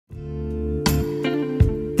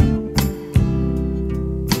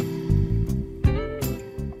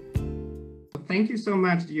thank you so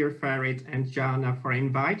much, dear Farid and Jana, for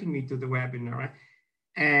inviting me to the webinar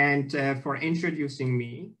and for introducing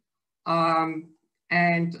me.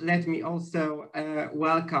 And let me also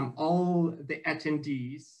welcome all the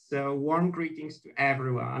attendees. So warm greetings to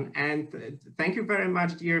everyone. And thank you very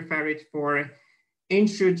much, dear Farid, for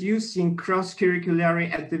introducing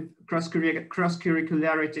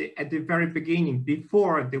cross-curricularity at the very beginning,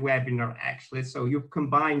 before the webinar, actually. So you've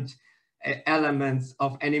combined elements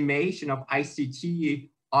of animation, of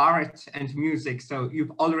ICT, art, and music. So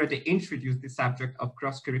you've already introduced the subject of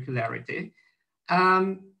cross-curricularity.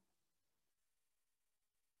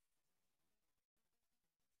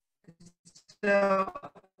 So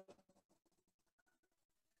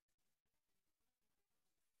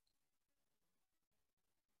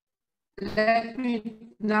let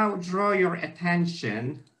me now draw your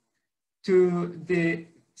attention to the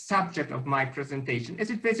subject of my presentation.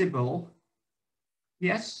 Is it visible?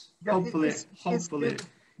 Yes, yeah, hopefully, hopefully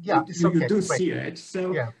yeah, you do see it.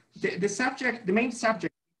 So yeah. The main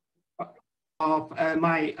subject of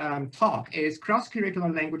my talk is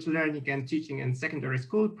cross-curricular language learning and teaching in secondary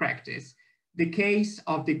school practice, the case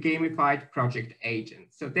of the gamified project agent.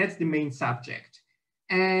 So that's the main subject.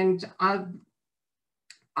 And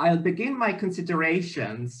I'll begin my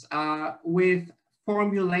considerations with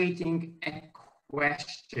formulating a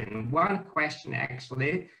question, one question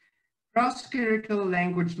actually. Cross-curricular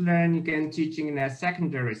language learning and teaching in a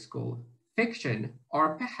secondary school, fiction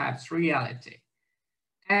or perhaps reality?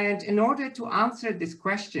 And in order to answer this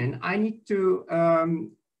question, I need to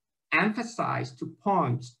emphasize, to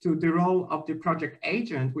point to the role of the project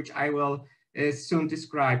agent, which I will soon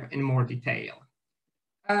describe in more detail.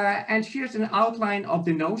 And here's an outline of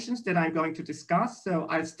the notions that I'm going to discuss. So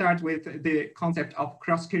I'll start with the concept of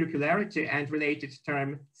cross-curricularity and related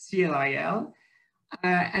term CLIL,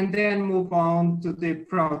 and then move on to the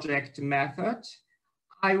project method.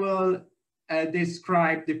 I will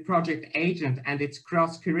describe the project agent and its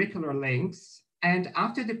cross-curricular links. And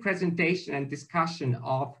after the presentation and discussion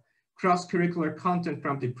of cross-curricular content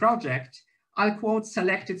from the project, I'll quote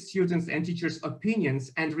selected students' and teachers'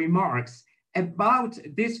 opinions and remarks about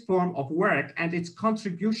this form of work and its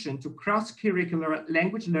contribution to cross-curricular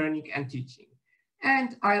language learning and teaching.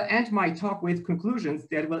 And I'll end my talk with conclusions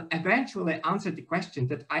that will eventually answer the question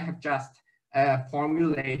that I have just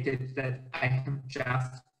formulated, that I have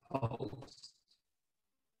just posed.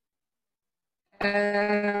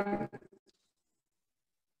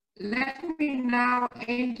 Let me now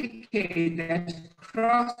indicate that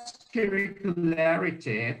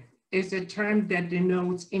cross-curricularity is a term that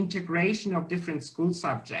denotes integration of different school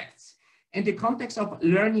subjects. In the context of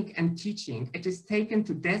learning and teaching, it is taken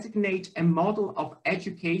to designate a model of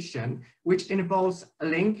education which involves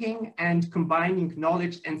linking and combining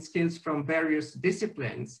knowledge and skills from various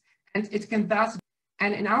disciplines. And it can thus,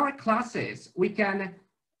 and in our classes, we can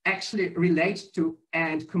actually relate to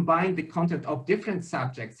and combine the content of different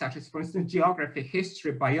subjects, such as, for instance, geography,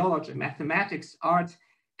 history, biology, mathematics, art,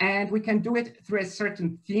 and we can do it through a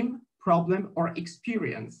certain theme, problem, or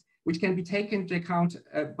experience, which can be taken into account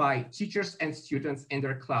by teachers and students in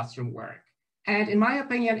their classroom work. And in my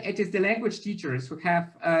opinion, it is the language teachers who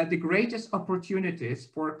have the greatest opportunities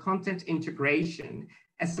for content integration,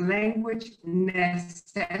 as language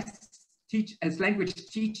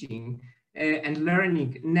teaching and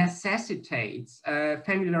learning necessitates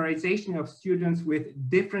familiarization of students with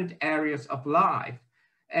different areas of life.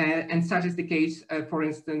 And such is the case, for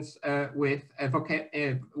instance, with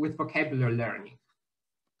vocabulary learning.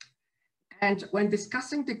 And when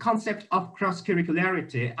discussing the concept of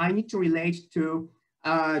cross-curricularity, I need to relate to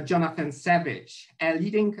Jonathan Savage, a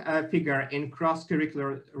leading figure in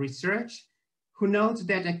cross-curricular research, who notes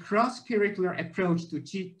that a cross-curricular approach to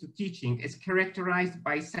teaching is characterized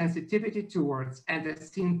by sensitivity towards and a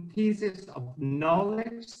synthesis of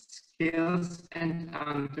knowledge, skills, and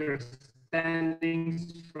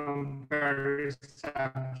understandings from various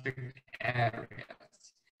subject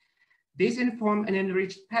areas. These inform an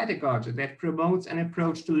enriched pedagogy that promotes an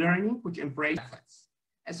approach to learning which embraces methods.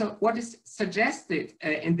 So what is suggested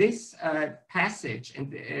in this passage,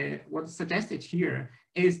 and what is suggested here,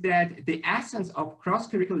 is that the essence of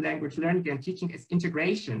cross-curricular language learning and teaching is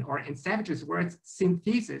integration, or in Savage's words,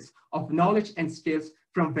 synthesis of knowledge and skills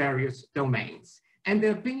from various domains. And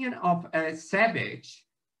the opinion of Savage,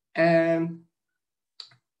 in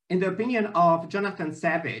the opinion of Jonathan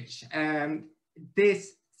Savage,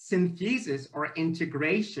 this synthesis or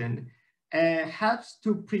integration helps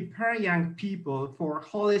to prepare young people for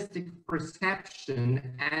holistic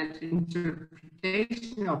perception and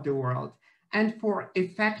interpretation of the world, and for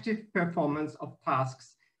effective performance of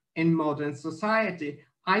tasks in modern society,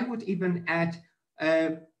 I would even add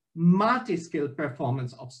multi-skill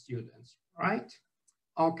performance of students, right?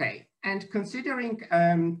 Okay, and considering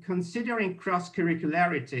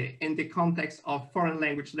cross-curricularity in the context of foreign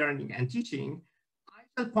language learning and teaching,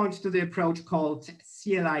 I will point to the approach called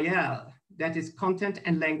CLIL, that is Content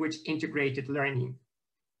and Language Integrated Learning.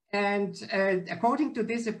 And according to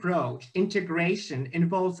this approach, integration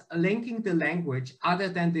involves linking the language other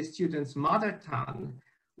than the student's mother tongue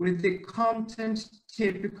with the content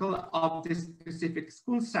typical of the specific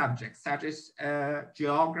school subjects, such as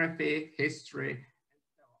geography, history, and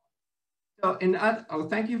so on. So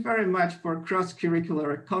thank you very much for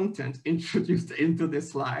cross-curricular content introduced into the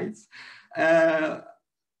slides.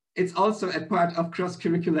 It's also a part of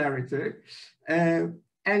cross-curricularity.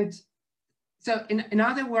 And so in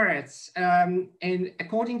other words,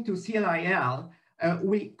 according to CLIL,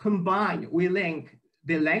 we link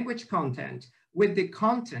the language content with the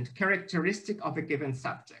content characteristic of a given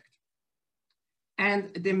subject.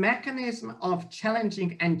 And the mechanism of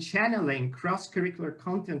challenging and channeling cross-curricular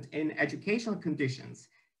content in educational conditions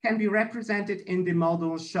can be represented in the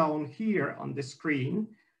model shown here on the screen.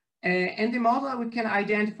 In the model, we can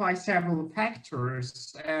identify several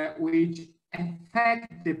factors which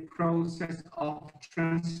affect the process of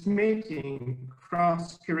transmitting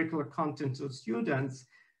cross-curricular content to students,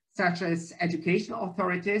 such as educational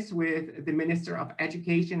authorities with the Minister of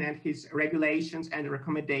Education and his regulations and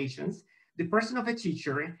recommendations, the person of a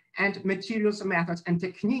teacher, and materials, methods, and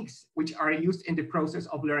techniques which are used in the process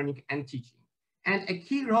of learning and teaching. And a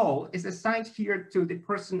key role is assigned here to the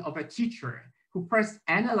person of a teacher, who first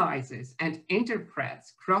analyzes and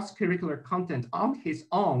interprets cross-curricular content on his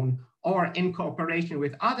own or in cooperation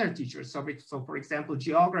with other teachers. So for example,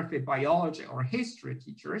 geography, biology, or history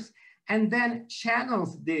teachers, and then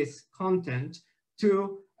channels this content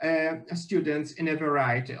to students in a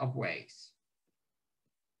variety of ways.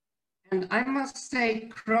 And I must say,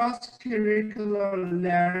 cross-curricular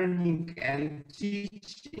learning and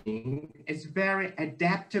teaching is very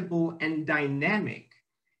adaptable and dynamic,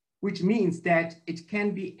 which means that it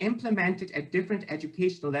can be implemented at different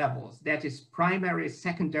educational levels, that is primary,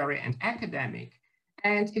 secondary, and academic,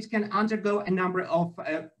 and it can undergo a number of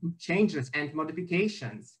changes and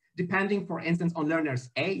modifications, depending, for instance, on learners'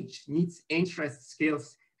 age, needs, interests,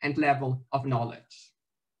 skills, and level of knowledge.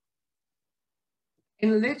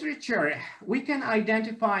 In literature, we can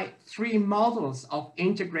identify three models of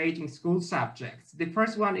integrating school subjects. The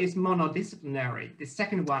first one is monodisciplinary, the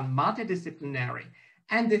second one multidisciplinary,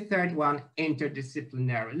 and the third one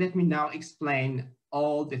interdisciplinary. Let me now explain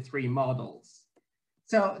all the three models.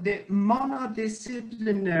 So the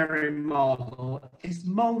monodisciplinary model is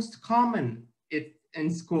most common in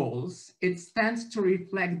schools. It stands to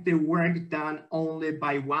reflect the work done only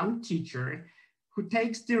by one teacher, who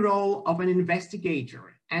takes the role of an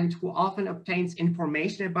investigator and who often obtains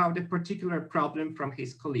information about a particular problem from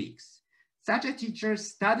his colleagues. Such a teacher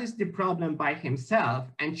studies the problem by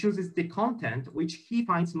himself and chooses the content which he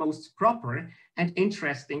finds most proper and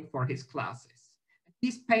interesting for his classes.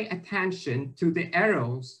 Please pay attention to the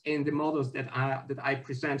arrows in the models that I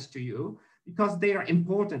present to you, because they are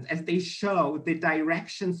important as they show the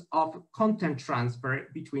directions of content transfer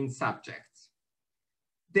between subjects.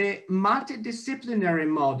 The multidisciplinary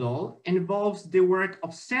model involves the work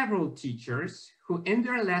of several teachers who in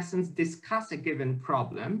their lessons discuss a given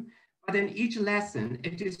problem, but in each lesson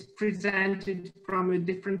it is presented from a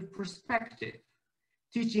different perspective.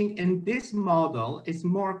 Teaching in this model is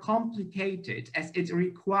more complicated as it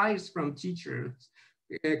requires from teachers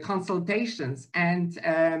consultations and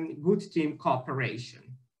good team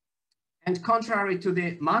cooperation. And contrary to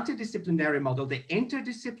the multidisciplinary model, the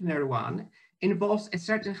interdisciplinary one involves a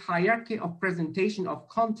certain hierarchy of presentation of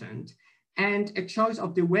content and a choice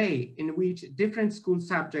of the way in which different school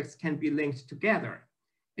subjects can be linked together.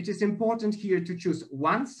 It is important here to choose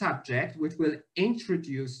one subject which will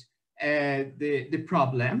introduce the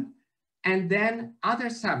problem, and then other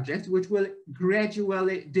subjects which will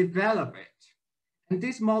gradually develop it. And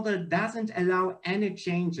this model doesn't allow any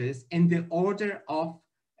changes in the order of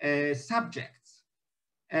subjects.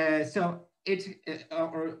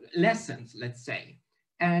 Or lessons, let's say.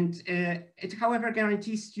 And it, however,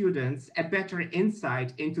 guarantees students a better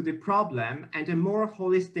insight into the problem and a more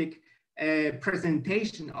holistic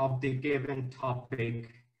presentation of the given topic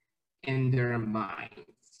in their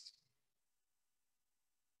minds.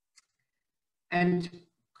 And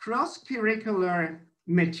cross-curricular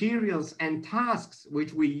materials and tasks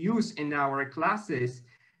which we use in our classes,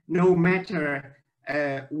 no matter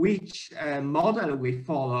which model we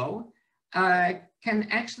follow, can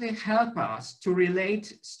actually help us to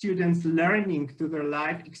relate students' learning to their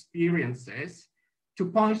life experiences to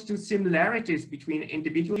point to similarities between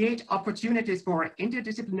individuals, create opportunities for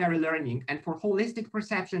interdisciplinary learning and for holistic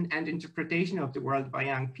perception and interpretation of the world by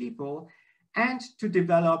young people, and to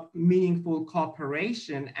develop meaningful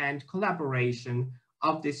cooperation and collaboration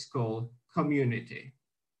of the school community.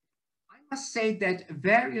 I must say that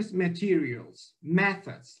various materials,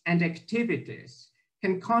 methods, and activities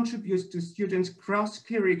can contribute to students'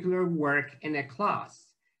 cross-curricular work in a class.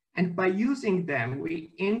 And by using them,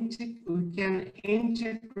 we can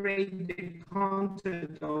integrate the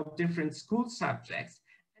content of different school subjects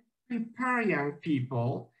and prepare young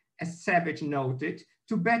people, as Savage noted,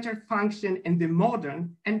 to better function in the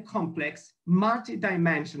modern and complex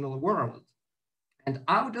multidimensional world. And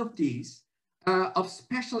out of these, of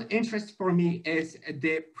special interest for me is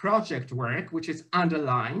the project work, which is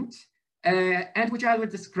underlined, and which I will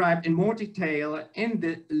describe in more detail in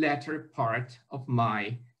the latter part of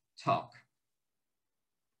my talk.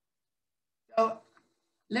 So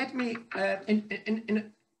let me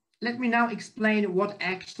now explain what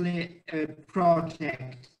actually a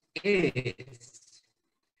project is.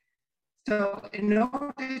 So in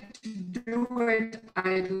order to do it,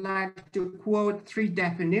 I'd like to quote 3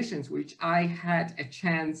 definitions, which I had a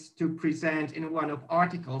chance to present in one of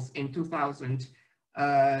articles in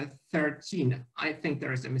 2013. I think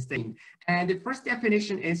there is a mistake. And the first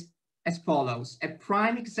definition is as follows: a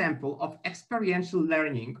prime example of experiential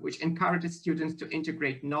learning, which encourages students to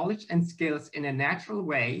integrate knowledge and skills in a natural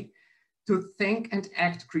way, to think and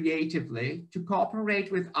act creatively, to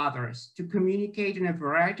cooperate with others, to communicate in a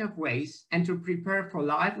variety of ways, and to prepare for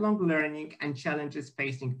lifelong learning and challenges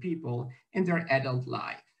facing people in their adult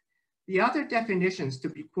life. The other definitions to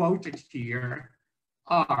be quoted here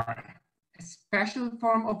are a special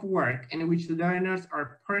form of work in which learners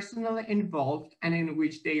are personally involved and in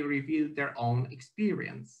which they reveal their own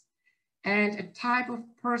experience, and a type of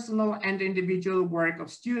personal and individual work of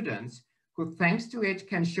students who, thanks to it,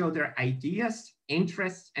 can show their ideas,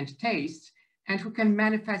 interests, and tastes, and who can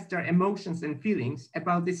manifest their emotions and feelings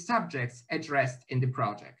about the subjects addressed in the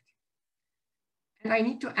project. And I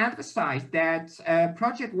need to emphasize that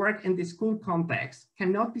project work in the school context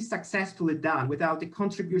cannot be successfully done without the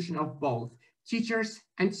contribution of both teachers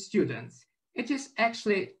and students. It is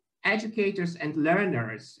actually educators and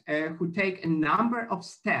learners who take a number of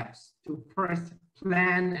steps to first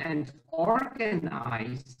plan and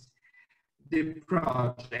organize the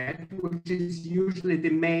project, which is usually the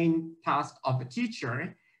main task of a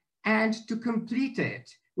teacher, and to complete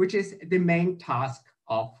it, which is the main task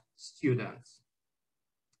of students.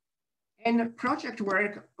 In project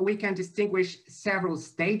work, we can distinguish several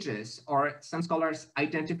stages, or some scholars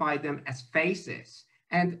identify them as phases,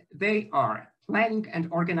 and they are planning and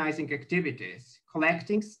organizing activities,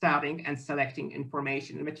 collecting, studying, and selecting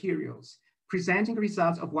information and materials, presenting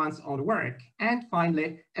results of one's own work, and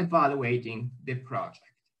finally, evaluating the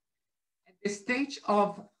project. At the stage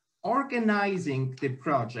of organizing the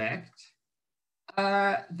project,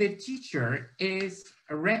 the teacher is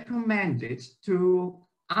recommended to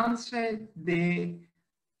answer the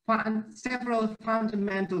several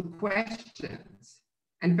fundamental questions,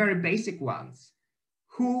 and very basic ones: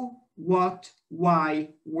 who, what, why,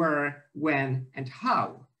 where, when, and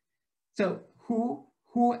how. So who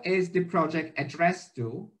is the project addressed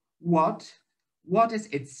to? What is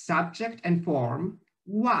its subject and form?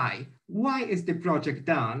 Why is the project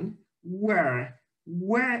done? Where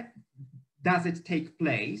does it take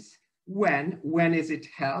place? When is it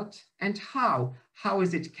held? And how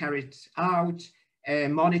is it carried out,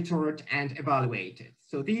 monitored, and evaluated?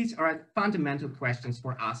 So these are fundamental questions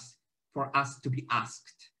for us to be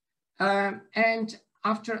asked. And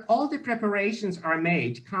after all the preparations are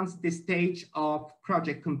made, comes the stage of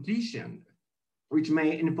project completion, which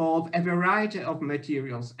may involve a variety of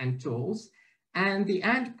materials and tools. And the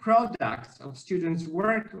end products of students'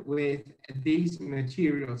 work with these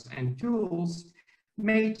materials and tools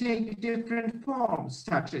may take different forms,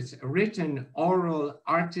 such as written, oral,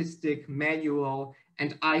 artistic, manual,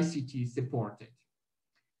 and ICT supported.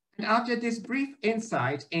 And after this brief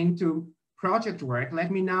insight into project work, let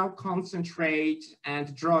me now concentrate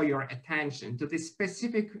and draw your attention to this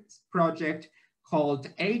specific project called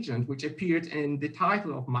Agent, which appeared in the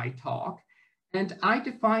title of my talk. And I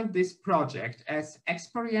defined this project as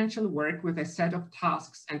experiential work with a set of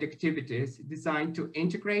tasks and activities designed to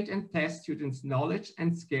integrate and test students' knowledge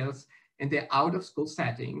and skills in the out-of-school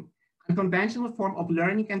setting, a conventional form of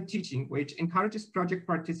learning and teaching which encourages project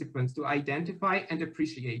participants to identify and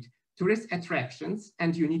appreciate tourist attractions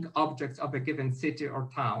and unique objects of a given city or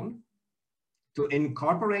town, to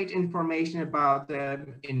incorporate information about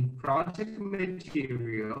them in project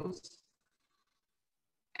materials,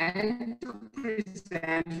 and to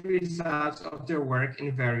present results of their work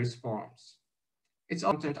in various forms. Its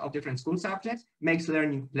content of different school subjects makes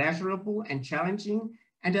learning pleasurable and challenging,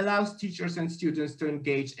 and allows teachers and students to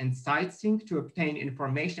engage in sightseeing to obtain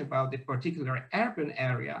information about the particular urban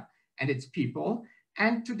area and its people,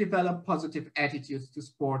 and to develop positive attitudes to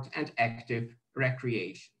sport and active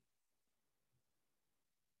recreation.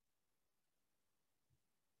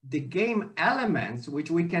 The game elements which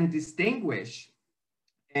we can distinguish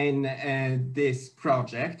in this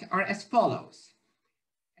project are as follows.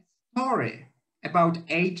 A story about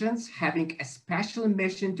agents having a special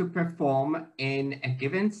mission to perform in a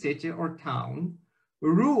given city or town,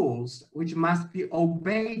 rules which must be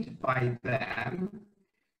obeyed by them,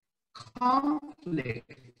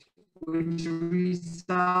 conflict which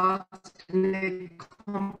results in a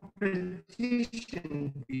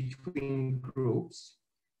competition between groups,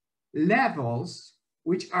 levels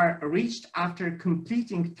which are reached after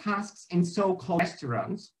completing tasks in so-called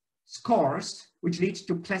restaurants, scores which lead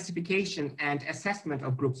to classification and assessment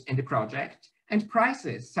of groups in the project, and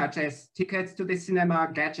prizes such as tickets to the cinema,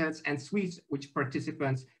 gadgets, and sweets which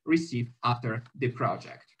participants receive after the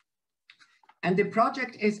project. And the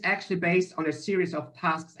project is actually based on a series of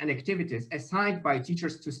tasks and activities assigned by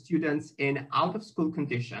teachers to students in out-of-school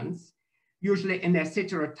conditions, usually in a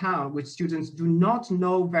city or town which students do not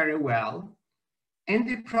know very well. In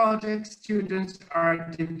the project, students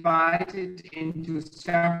are divided into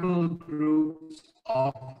several groups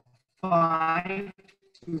of 5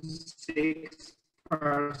 to 6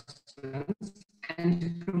 persons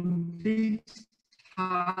and complete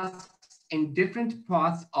tasks in different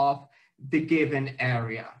parts of the given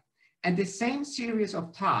area. And the same series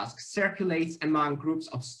of tasks circulates among groups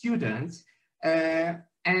of students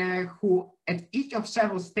who at each of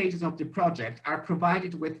several stages of the project are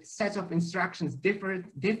provided with sets of instructions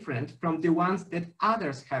different from the ones that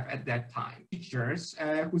others have at that time. Teachers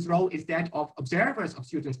whose role is that of observers of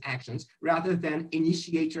students' actions rather than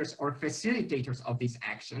initiators or facilitators of these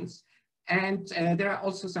actions. And there are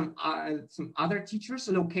also some other teachers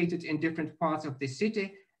located in different parts of the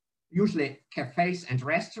city, usually cafes and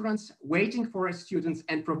restaurants, waiting for students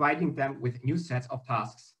and providing them with new sets of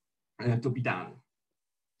tasks to be done.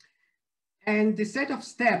 And the set of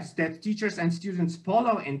steps that teachers and students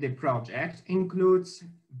follow in the project includes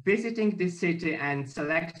visiting the city and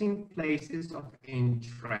selecting places of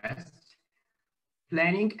interest,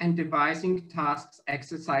 planning and devising tasks,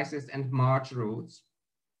 exercises, and march routes,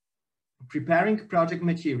 preparing project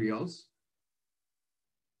materials,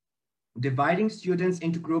 dividing students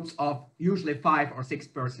into groups of usually 5 or 6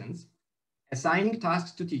 persons, assigning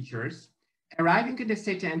tasks to teachers, arriving in the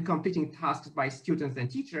city and completing tasks by students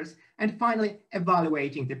and teachers, and finally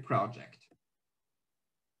evaluating the project.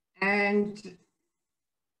 And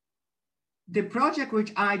the project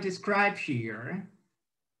which I describe here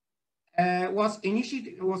was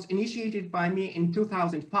initiated by me in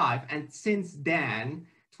 2005, and since then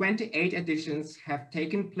 28 editions have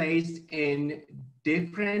taken place in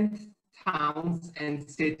different towns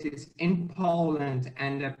and cities in Poland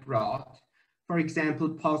and abroad. For example,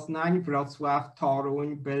 Poznań, Wrocław,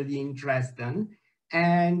 Toruń, Berlin, Dresden,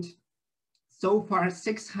 and so far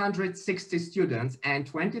 660 students and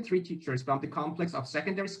 23 teachers from the complex of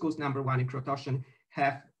secondary schools #1 in Krotoszyn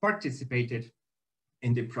have participated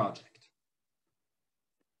in the project.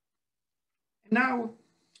 Now,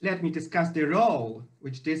 let me discuss the role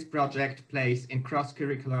which this project plays in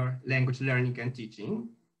cross-curricular language learning and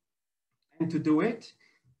teaching. And to do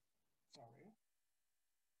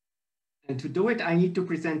it, I need to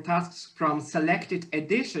present tasks from selected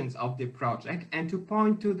editions of the project and to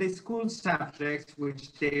point to the school subjects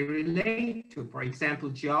which they relate to. For example,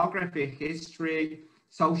 geography, history,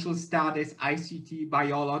 social studies, ICT,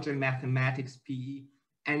 biology, mathematics, PE,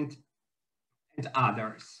 and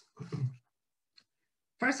others.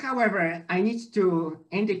 First, however, I need to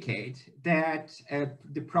indicate that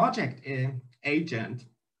the project agent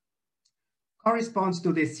corresponds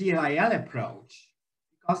to the CLIL approach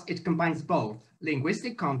because it combines both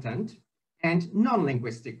linguistic content and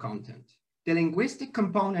non-linguistic content. The linguistic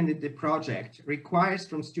component in the project requires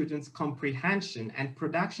from students comprehension and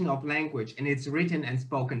production of language in its written and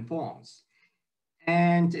spoken forms.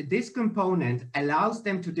 And this component allows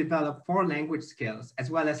them to develop 4 language skills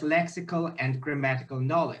as well as lexical and grammatical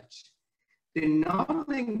knowledge. The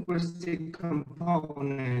non-linguistic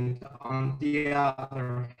component, on the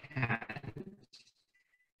other hand,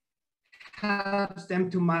 helps them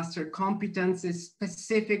to master competencies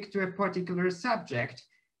specific to a particular subject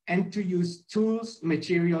and to use tools,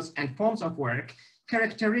 materials, and forms of work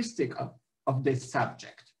characteristic of this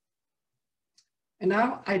subject. And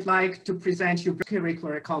now I'd like to present you the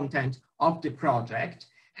curricular content of the project.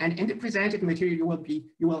 And in the presented material,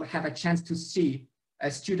 you will have a chance to see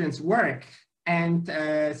students' work and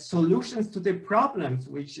solutions to the problems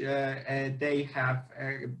which they have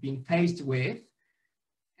been faced with.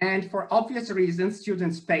 And for obvious reasons,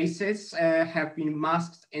 students' faces have been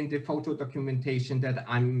masked in the photo documentation that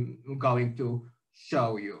I'm going to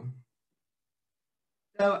show you.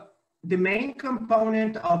 So the main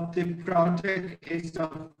component of the project is,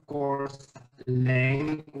 of course,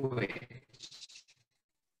 language.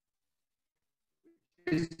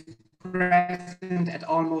 Is present at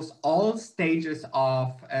almost all stages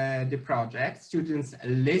of the project. Students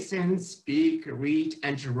listen, speak, read,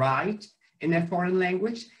 and write in a foreign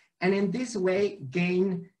language, and in this way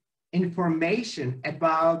gain information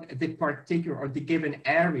about the particular or the given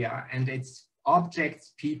area and its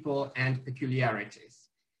objects, people, and peculiarities.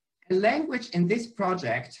 A language in this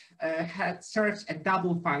project serves a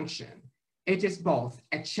double function. It is both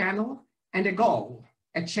a channel and a goal.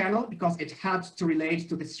 A channel because it helps to relate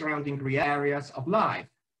to the surrounding areas of life,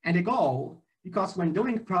 and a goal because when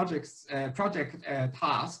doing project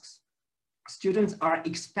tasks, students are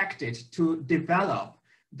expected to develop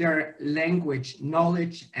their language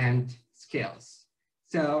knowledge and skills.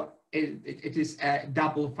 So it is a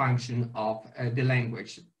double function of the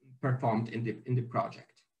language performed in the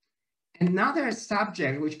project. Another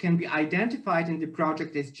subject which can be identified in the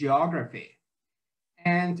project is geography.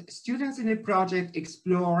 And students in the project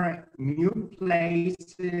explore new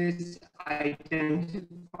places,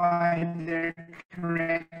 identify their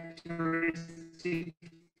characteristic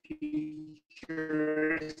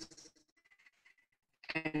features,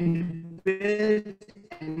 and build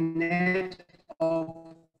a net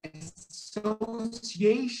of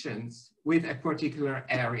associations with a particular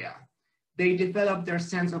area. They develop their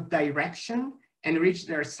sense of direction, enrich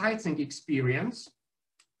their sightseeing experience,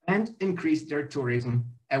 and increase their tourism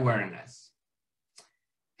awareness.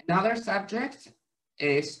 Another subject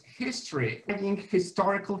is history. Studying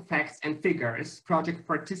historical facts and figures, project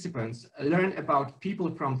participants learn about people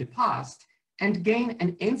from the past and gain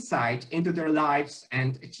an insight into their lives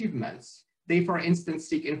and achievements. They, for instance,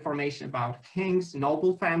 seek information about kings,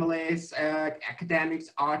 noble families, academics,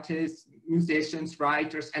 artists, musicians,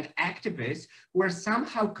 writers, and activists who are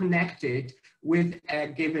somehow connected with a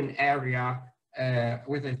given area,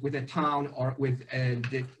 with a town or with a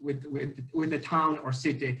town or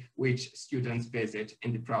city which students visit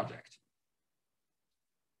in the project.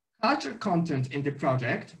 Culture content in the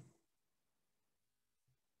project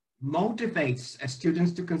motivates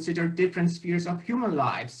students to consider different spheres of human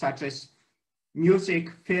life, such as music,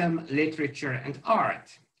 film, literature, and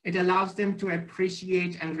art. It allows them to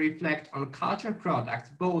appreciate and reflect on cultural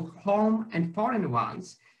products, both home and foreign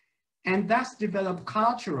ones, and thus develop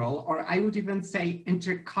cultural, or I would even say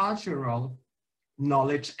intercultural,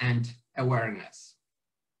 knowledge and awareness.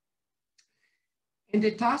 In the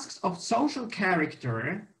tasks of social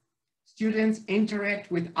character, students interact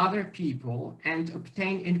with other people and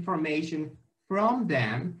obtain information from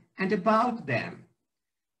them and about them.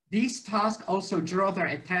 These tasks also draw their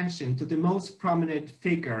attention to the most prominent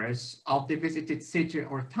figures of the visited city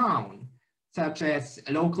or town, such as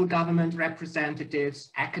local government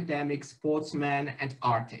representatives, academics, sportsmen, and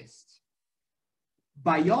artists.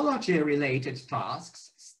 Biology-related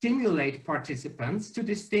tasks stimulate participants to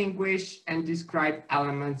distinguish and describe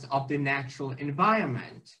elements of the natural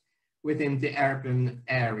environment within the urban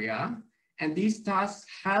area. And these tasks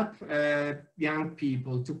help young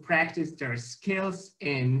people to practice their skills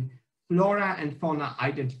in flora and fauna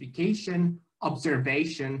identification,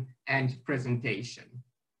 observation, and presentation.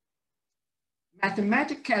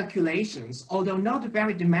 Mathematical calculations, although not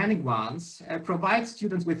very demanding ones, provide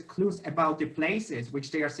students with clues about the places which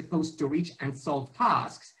they are supposed to reach and solve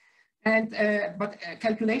tasks. But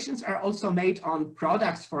calculations are also made on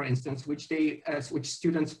products, for instance, which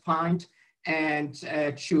students find and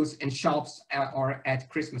choose in shops or at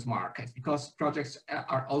Christmas markets, because projects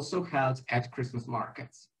are also held at Christmas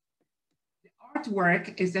markets.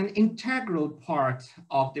 Artwork is an integral part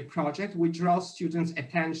of the project, which draws students'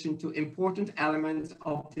 attention to important elements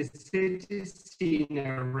of the city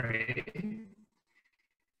scenery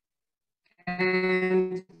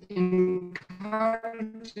and encourages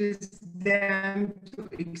them to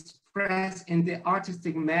express in the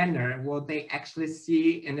artistic manner what they actually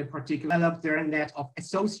see in a particular, develop their net of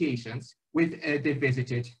associations with the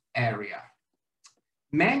visited area.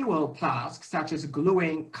 Manual tasks such as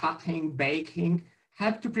gluing, cutting, baking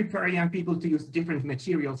help to prepare young people to use different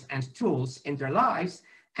materials and tools in their lives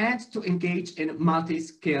and to engage in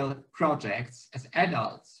multi-skill projects as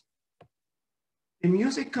adults. The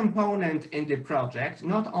music component in the project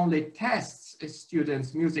not only tests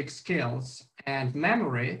students' music skills and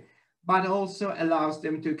memory, but also allows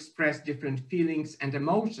them to express different feelings and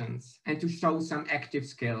emotions and to show some active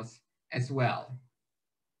skills as well.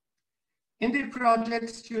 In the project,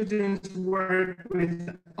 students work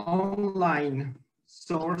with online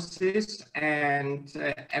sources and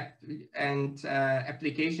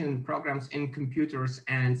application programs in computers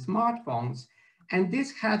and smartphones. And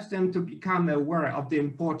this helps them to become aware of the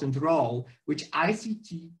important role which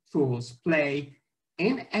ICT tools play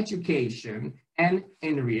in education and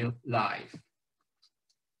in real life.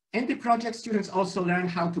 In the project, students also learn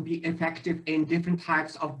how to be effective in different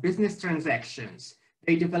types of business transactions.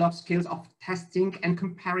 They develop skills of testing and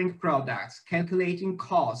comparing products, calculating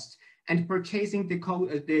costs, and purchasing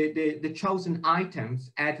the chosen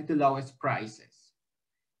items at the lowest prices.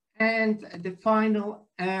 And the final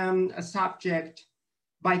subject,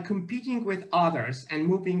 by competing with others and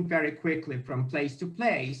moving very quickly from place to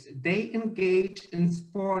place, they engage in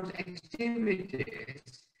sport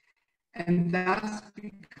activities and thus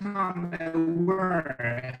become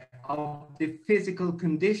aware of the physical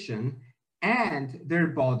condition and their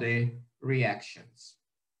body reactions.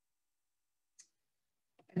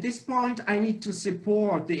 At this point, I need to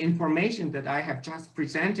support the information that I have just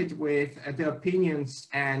presented with the opinions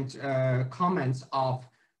and comments of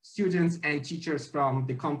students and teachers from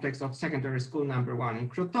the complex of secondary school number 1 in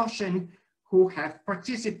Krotoszyn, who have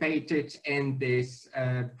participated in this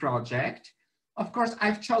project. Of course,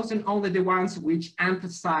 I've chosen only the ones which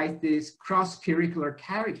emphasize this cross-curricular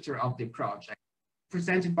character of the project,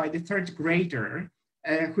 presented by the 3rd grader,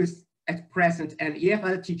 who is at present an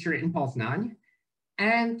EFL teacher in Poznań,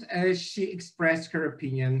 and she expressed her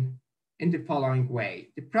opinion in the following way.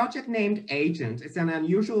 The project named Agent is an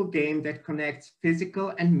unusual game that connects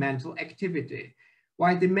physical and mental activity.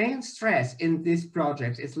 While the main stress in this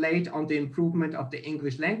project is laid on the improvement of the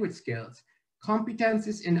English language skills,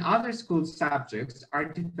 competencies in other school subjects are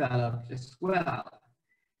developed as well.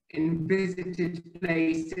 In visited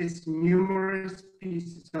places, numerous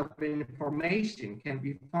pieces of information can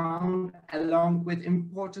be found along with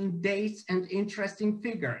important dates and interesting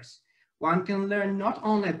figures. One can learn not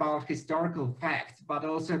only about historical facts, but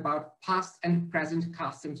also about past and present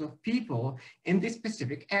customs of people in this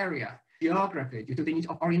specific area. Geography, due to the need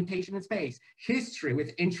of orientation in space. History,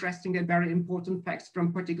 with interesting and very important facts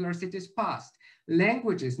from particular cities' past.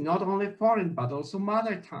 Languages, not only foreign, but also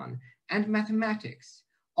mother tongue. And mathematics.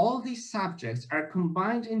 All these subjects are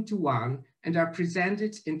combined into one and are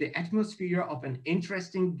presented in the atmosphere of an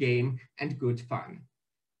interesting game and good fun.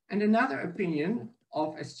 And another opinion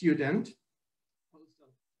of a student, also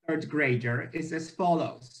 3rd grader, is as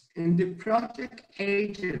follows. In the project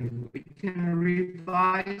Agent, we can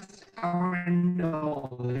revise our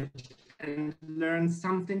knowledge and learn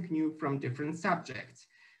something new from different subjects.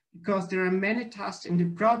 Because there are many tasks in the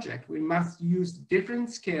project, we must use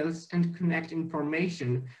different skills and connect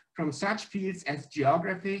information from such fields as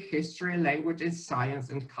geography, history, languages, science,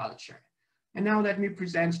 and culture. And now let me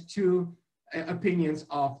present 2 opinions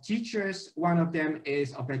of teachers. One of them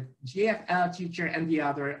is of a GFL teacher and the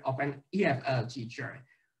other of an EFL teacher.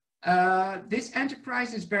 This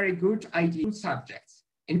enterprise is very good idea subjects.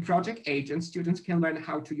 In Project Agent, students can learn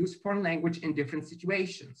how to use foreign language in different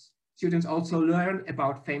situations. Students also learn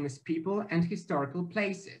about famous people and historical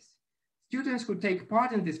places. Students who take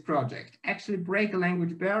part in this project actually break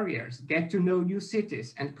language barriers, get to know new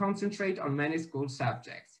cities, and concentrate on many school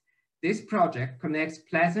subjects. This project connects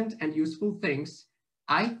pleasant and useful things.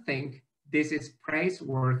 I think this is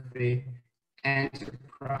praiseworthy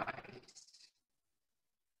enterprise.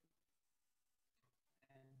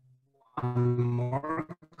 And one more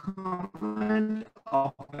comment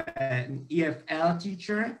of an EFL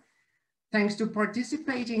teacher. Thanks to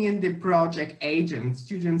participating in the project Agent,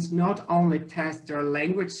 students not only test their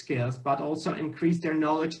language skills, but also increase their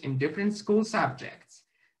knowledge in different school subjects.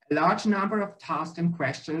 A large number of tasks and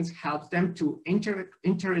questions help them to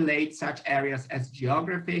interrelate such areas as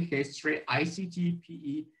geography, history, ICT,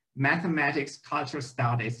 PE, mathematics, cultural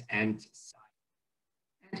studies, and science.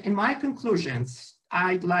 And in my conclusions,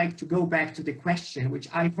 I'd like to go back to the question which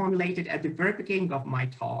I formulated at the very beginning of my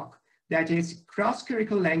talk. That is,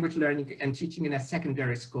 cross-curricular language learning and teaching in a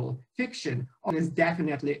secondary school fiction is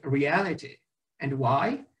definitely reality. And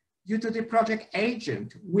why? Due to the project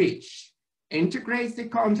Agent, which integrates the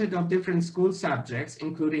content of different school subjects,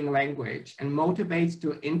 including language, and motivates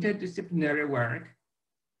to interdisciplinary work,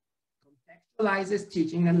 contextualizes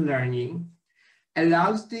teaching and learning,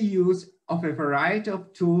 allows the use of a variety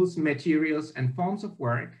of tools, materials, and forms of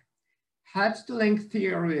work, helps to link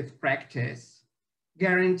theory with practice,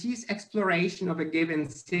 guarantees exploration of a given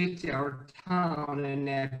city or town in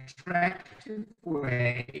an attractive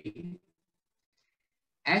way,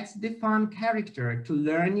 adds the fun character to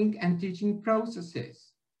learning and teaching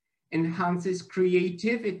processes, enhances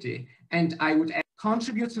creativity, and I would add,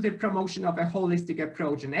 contributes to the promotion of a holistic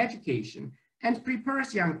approach in education, and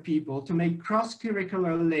prepares young people to make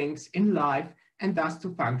cross-curricular links in life and thus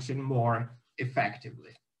to function more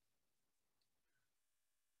effectively.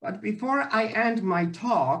 But before I end my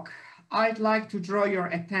talk, I'd like to draw your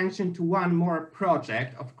attention to one more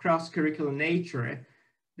project of cross-curricular nature.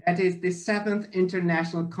 That is the 7th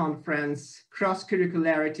International Conference,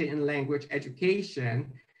 Cross-Curricularity in Language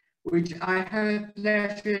Education, which I had the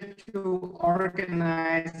pleasure to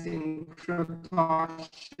organize in Croatoan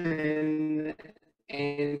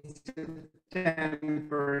in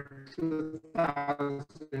September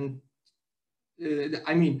 2000,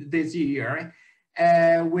 this year,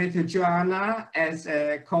 with Joanna as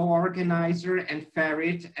a co-organizer and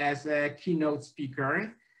Farid as a keynote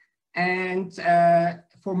speaker. And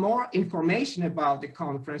for more information about the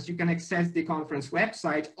conference, you can access the conference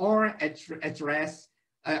website or address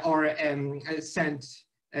send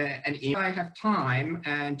an email. I have time,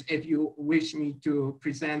 and if you wish me to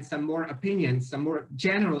present some more opinions, some more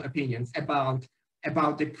general opinions about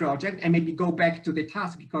the project, and maybe go back to the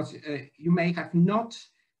task, because you may have not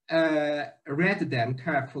read them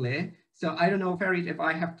carefully. So I don't know, Farid, if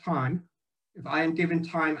I have time, if I am given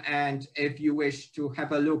time, and if you wish to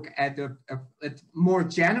have a look at the more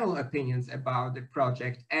general opinions about the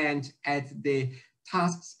project and at the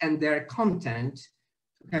tasks and their content,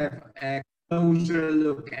 to have a closer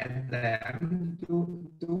look at them.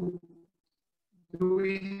 Do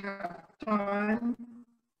we have time?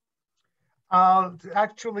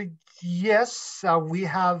 Actually, yes, we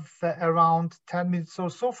have around 10 minutes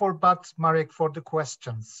or so for, but Marek, for the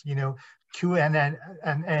questions, you know, Q&A.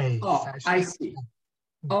 Oh, session. I see.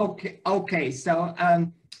 Okay. So,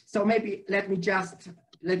 so maybe let me just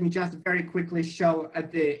very quickly show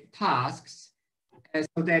the tasks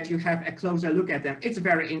so that you have a closer look at them. It's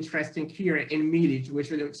very interesting here in Milic, which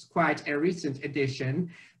looks quite a recent addition,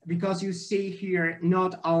 because you see here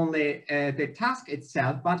not only the task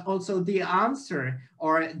itself, but also the answer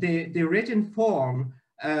or the written form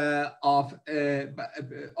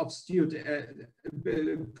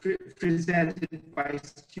presented by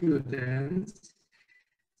students.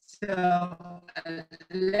 So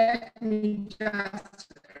let me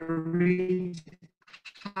just read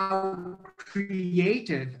how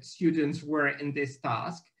creative students were in this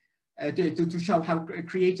task, to show how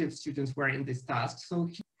creative students were in this task. So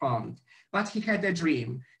he prompt, but he had a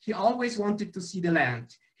dream. He always wanted to see the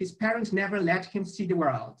land. His parents never let him see the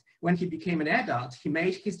world. When he became an adult, he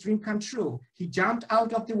made his dream come true. He jumped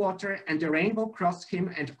out of the water and the rainbow crossed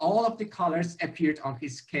him and all of the colors appeared on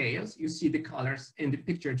his scales. You see the colors in the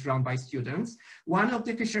picture drawn by students. One of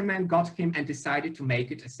the fishermen got him and decided to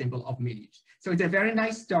make it a symbol of Milic. So it's a very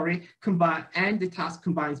nice story, and the task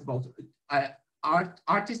combines both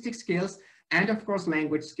artistic skills and of course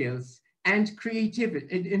language skills and creativity.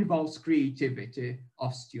 It involves creativity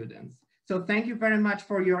of students. So thank you very much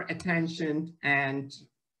for your attention, and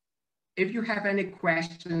if you have any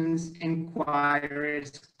questions,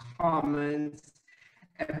 inquiries, comments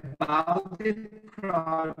about the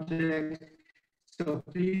project, so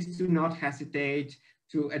please do not hesitate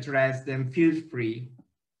to address them. Feel free.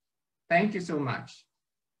 Thank you so much.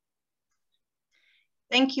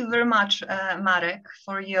 Thank you very much, Marek,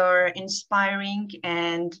 for your inspiring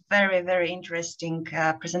and very, very interesting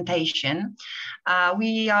presentation.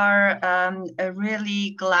 We are really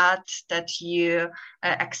glad that you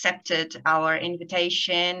accepted our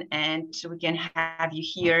invitation and we can have you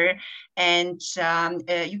here. And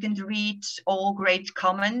you can read all great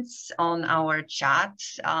comments on our chat,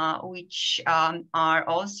 which are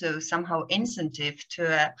also somehow incentive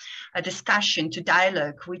to a discussion, to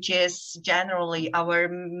dialogue, which is generally our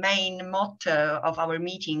main motto of our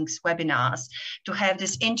meetings, webinars, to have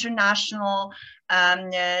this international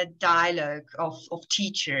dialogue of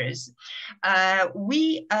teachers.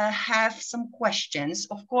 We have some questions,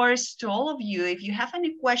 of course, to all of you. If you have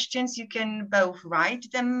any questions, you can both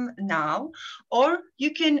write them now, or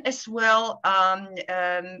you can as well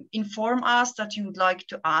inform us that you would like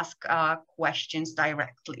to ask questions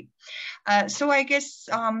directly. So I guess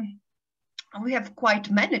we have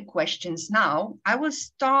quite many questions now. I will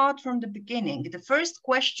start from the beginning. The first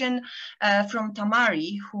question from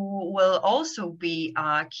Tamari, who will also be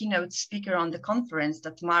a keynote speaker on the conference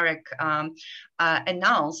that Marek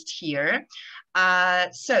announced here.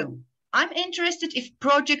 So I'm interested if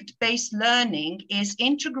project-based learning is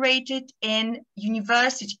integrated in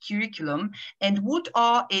university curriculum and what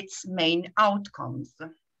are its main outcomes?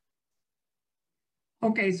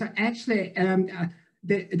 Okay, so actually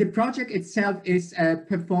the project itself is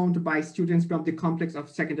performed by students from the complex of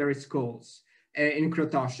secondary schools in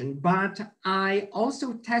Krotoszyn, but I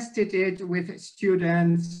also tested it with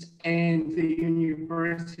students in the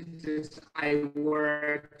universities I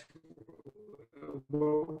worked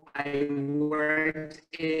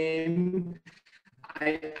in,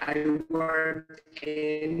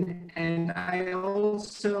 and I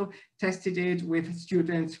also tested it with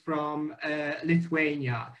students from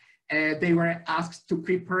Lithuania. They were asked to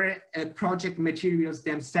prepare project materials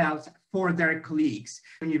themselves for their colleagues,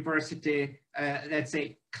 university, let's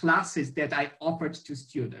say, classes that I offered to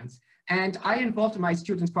students. And I involved my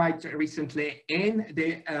students quite recently in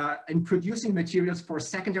producing materials for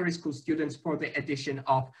secondary school students for the edition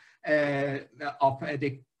of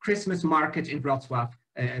the Christmas market in Wrocław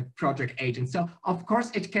project agent. So of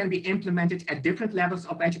course it can be implemented at different levels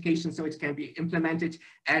of education. So it can be implemented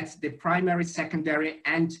at the primary, secondary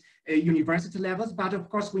and university levels. But of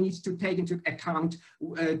course we need to take into account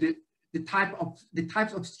the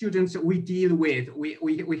types of students we deal with.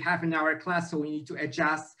 We have in our class, so we need to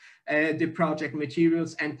adjust the project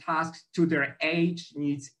materials and tasks to their age,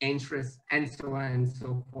 needs, interests, and so on and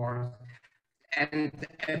so forth, and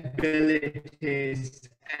abilities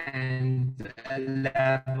and a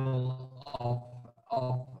level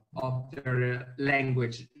of their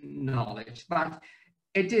language knowledge. But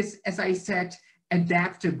it is, as I said,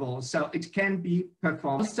 adaptable, so it can be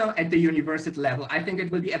performed also at the university level. I think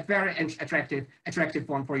it will be a very attractive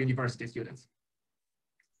form for university students.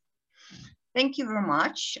 Thank you very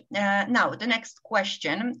much. Now, the next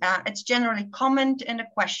question, it's generally comment and a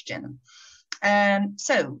question.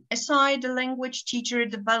 So, aside the language teacher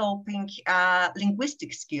developing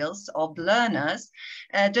linguistic skills of learners,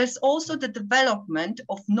 there's also the development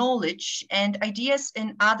of knowledge and ideas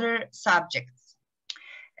in other subjects.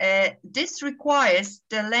 This requires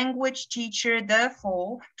the language teacher,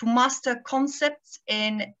 therefore, to master concepts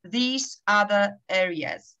in these other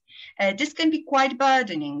areas. This can be quite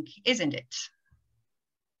burdening, isn't it?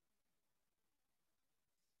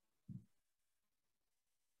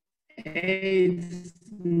 It's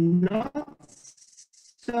not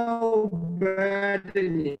so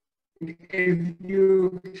burdening if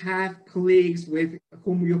you have colleagues with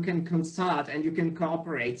whom you can consult and you can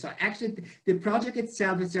cooperate. So actually the project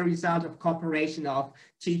itself is a result of cooperation of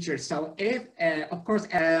teachers. So if, of course,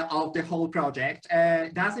 of the whole project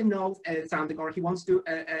doesn't know something, or he wants to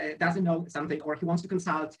doesn't know something, or he wants to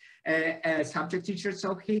consult a subject teacher,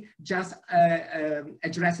 so he just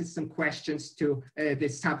addresses some questions to the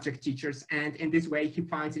subject teachers, and in this way he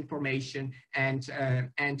finds information and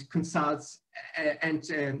consults and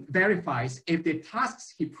verifies if the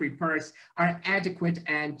tasks he prepares are adequate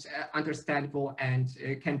and understandable and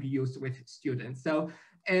can be used with students. So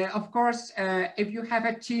of course, if you have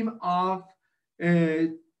a team of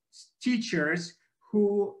teachers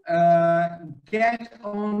who get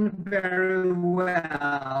on very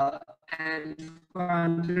well and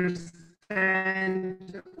understand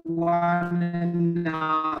one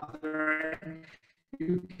another,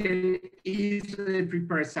 you can easily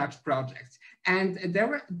prepare such projects. And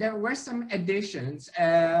there were some additions,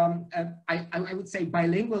 I would say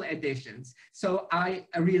bilingual additions. So I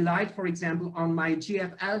relied, for example, on my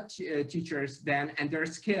GFL teachers then and their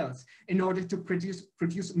skills in order to produce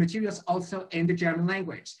materials also in the German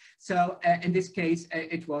language. So in this case,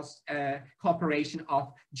 it was cooperation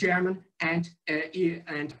of German and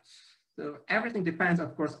so everything depends,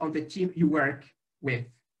 of course, on the team you work with.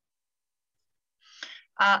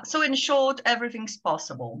 So in short, everything's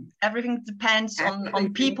possible. Everything depends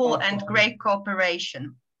on people and great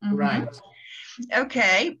cooperation. Mm-hmm. Right.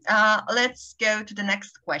 Okay, let's go to the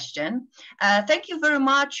next question. Thank you very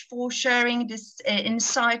much for sharing this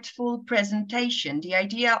insightful presentation. The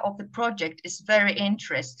idea of the project is very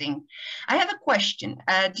interesting. I have a question.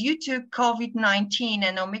 Due to COVID-19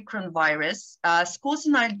 and Omicron virus, schools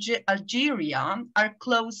in Algeria are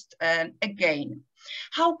closed again.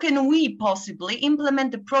 How can we possibly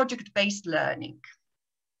implement the project-based learning?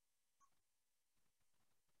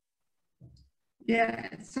 Yeah,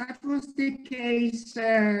 that was the case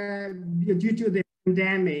due to the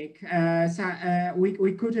pandemic,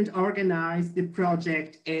 we couldn't organize the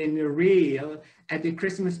project in real at the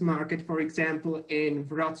Christmas market, for example, in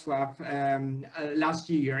Wrocław last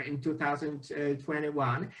year in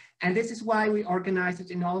 2021. And this is why we organized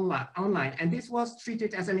it in online. And this was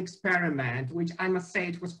treated as an experiment, which I must say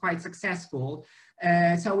it was quite successful.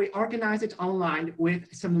 So we organized it online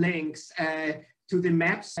with some links to the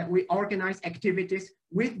maps. We organized activities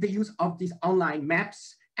with the use of these online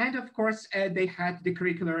maps. And of course, they had the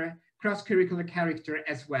cross-curricular character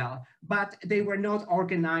as well, but they were not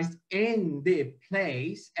organized in the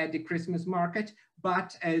place at the Christmas market,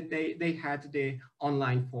 but they had the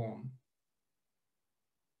online form.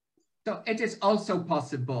 So it is also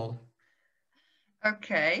possible.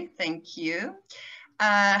 Okay, thank you.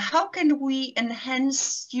 How can we enhance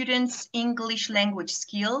students' English language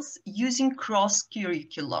skills using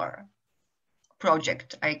cross-curricular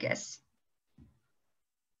project, I guess?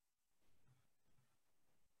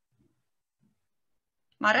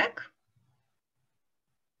 Marek?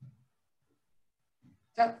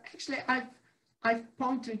 So actually, I've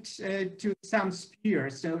pointed to some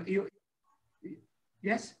spheres. So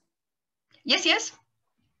yes? Yes.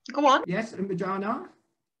 Go on. Yes, Joanna?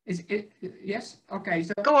 Is it, yes? Okay.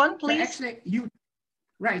 So go on, please. So actually,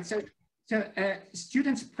 right. So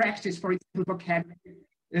students practice, for example, vocabulary.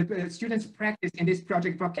 Students practice in this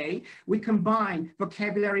project vocabulary. We combine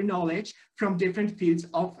vocabulary knowledge from different fields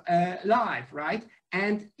of life, right?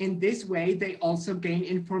 And in this way, they also gain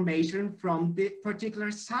information from the particular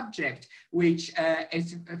subject, which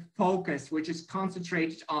is focused, which is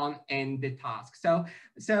concentrated on in the task. So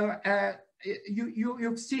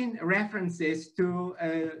you've seen references to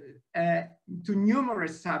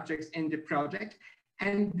numerous subjects in the project,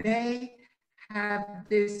 and they have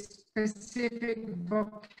this specific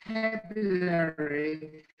vocabulary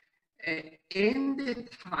in the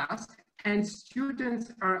task, and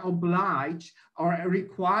students are obliged or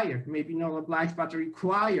required, maybe not obliged, but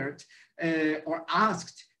required or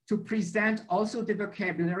asked to present also the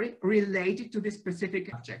vocabulary related to the specific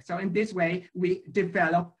subject. So in this way, we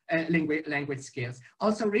develop language skills.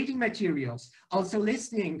 Also reading materials, also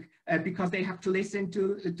listening, because they have to listen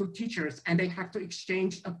to teachers and they have to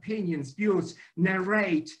exchange opinions, views,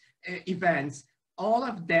 narrate events. All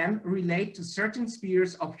of them relate to certain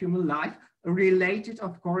spheres of human life, related,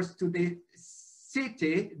 of course, to the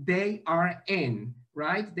city they are in,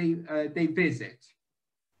 right? They visit.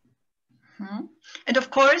 Mm-hmm. And of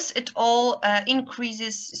course, it all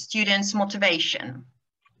increases students' motivation.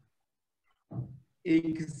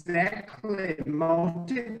 Exactly,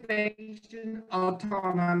 motivation,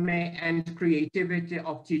 autonomy, and creativity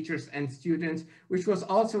of teachers and students, which was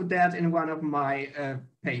also dealt in one of my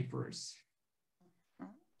papers.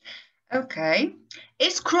 Okay.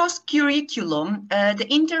 Is cross-curriculum the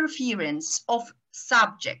interference of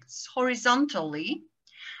subjects horizontally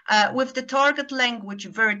with the target language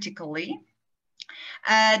vertically?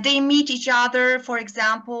 They meet each other, for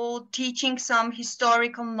example, teaching some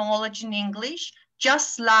historical knowledge in English,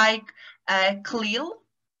 just like CLIL?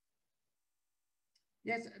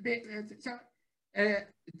 Yes,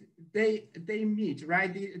 they meet,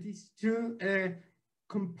 right? These two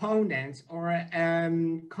components or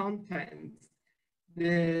contents,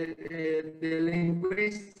 the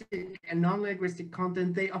linguistic and non-linguistic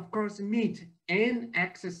content, they of course meet in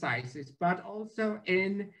exercises, but also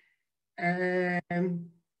in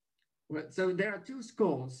so there are two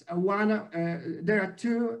schools. There are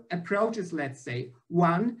two approaches, let's say.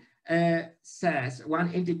 One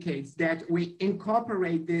indicates that we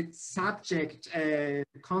incorporate the subject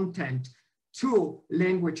content to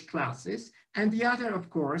language classes. And the other, of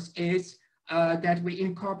course, is that we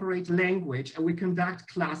incorporate language and we conduct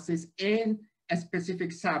classes in a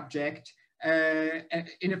specific subject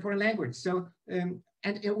in a foreign language. So, and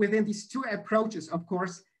within these two approaches, of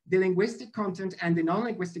course, the linguistic content and the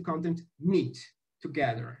non-linguistic content meet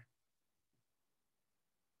together.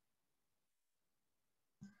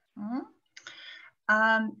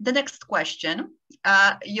 Mm-hmm. The next question,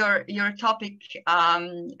 your topic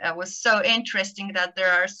was so interesting that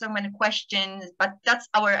there are so many questions, but that's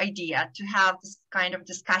our idea, to have this kind of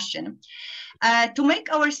discussion. To make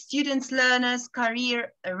our students, learners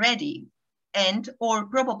career ready and or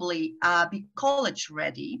probably be college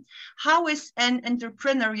ready, how is an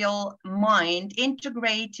entrepreneurial mind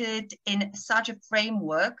integrated in such a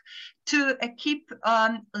framework to keep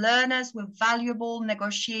learners with valuable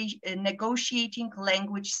negotiating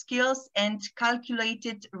language skills and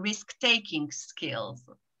calculated risk-taking skills?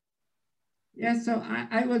 Yes, so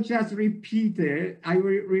I will just repeat it. I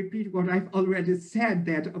will repeat what I've already said,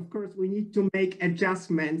 that of course we need to make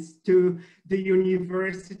adjustments to the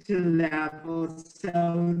university level.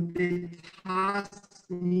 So the tasks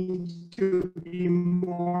need to be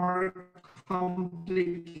more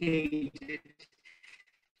complicated.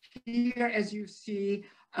 Here, as you see,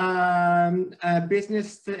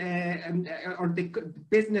 business or the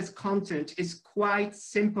business content is quite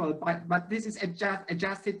simple, but this is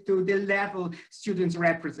adjusted to the level students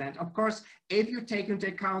represent. Of course, if you take into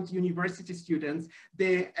account university students,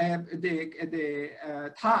 the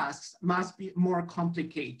tasks must be more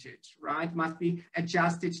complicated, right? Must be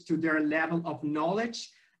adjusted to their level of knowledge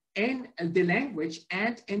in the language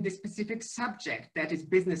and in the specific subject, that is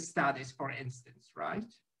business studies, for instance, right?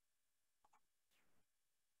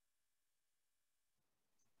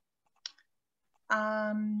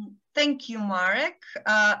 Thank you, Marek.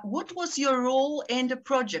 What was your role in the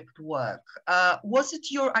project work? Was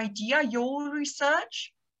it your idea, your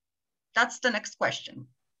research? That's the next question.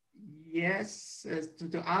 Yes,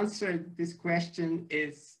 to answer this question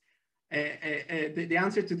is, the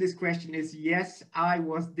answer to this question is yes, I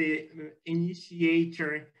was the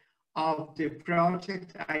initiator of the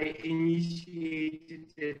project. I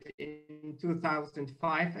initiated it in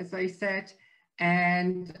 2005, as I said.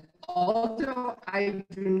 And although I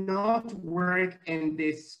do not work in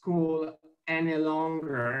this school any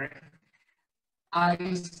longer,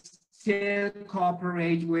 I still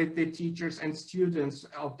cooperate with the teachers and students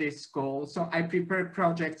of this school. So I prepare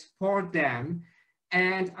projects for them,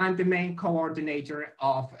 and I'm the main coordinator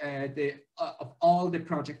of all the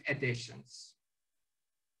project editions.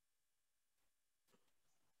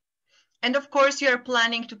 And of course, you're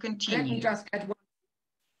planning to continue. Let me just add one.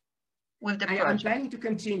 With the project. I'm planning to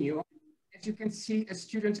continue. As you can see,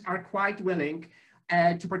 students are quite willing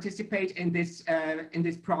to participate in this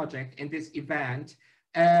project, in this event,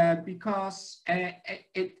 because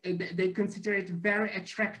they consider it very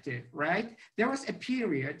attractive, right? There was a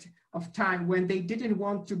period of time when they didn't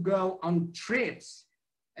want to go on trips,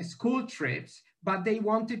 school trips, but they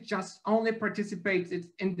wanted just only participate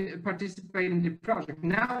in the project.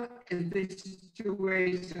 Now the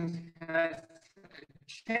situation has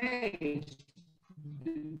changed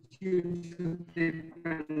due to the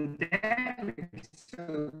pandemic,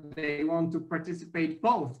 so they want to participate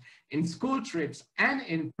both in school trips and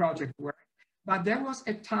in project work. But there was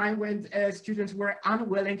a time when students were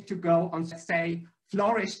unwilling to go on, say,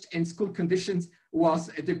 flourished in school conditions was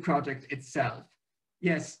the project itself.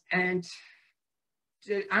 Yes, and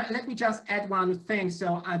let me just add one thing.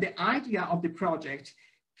 So the idea of the project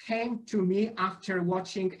came to me after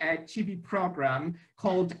watching a TV program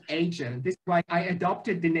called Agent. This is why I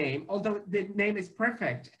adopted the name, although the name is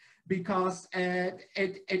perfect, because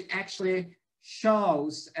it actually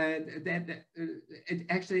shows that it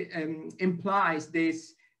actually implies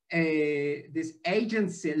this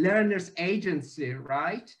agency, learners agency,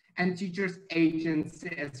 right? And teachers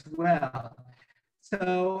agency as well.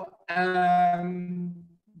 So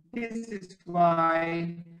this is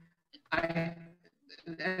why I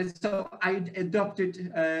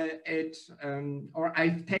adopted it, or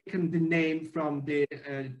I've taken the name from the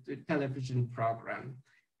television program.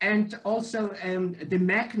 And also the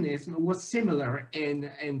mechanism was similar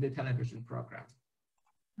in the television program.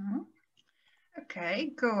 Mm-hmm.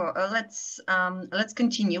 Okay, go. Let's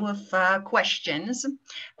continue with questions.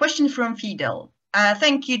 Question from Fidel.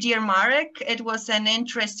 Thank you, dear Marek. It was an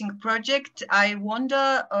interesting project. I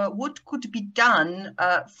wonder what could be done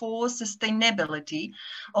for sustainability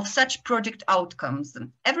of such project outcomes.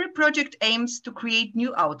 Every project aims to create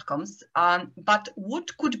new outcomes, but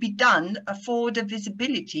what could be done for the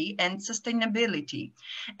visibility and sustainability?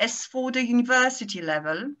 As for the university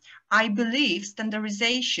level, I believe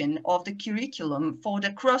standardization of the curriculum for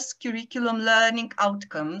the cross-curriculum learning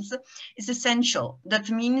outcomes is essential. That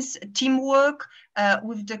means teamwork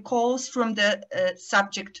with the calls from the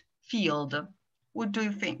subject field. What do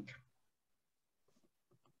you think?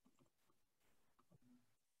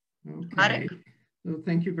 Okay, Marek? well,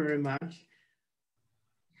 thank you very much.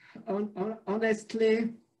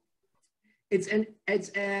 Honestly, I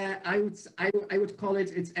would call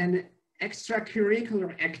it, it's an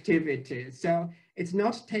extracurricular activity. So it's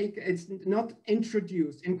not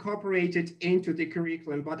incorporated into the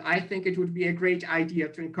curriculum, but I think it would be a great idea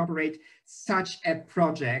to incorporate such a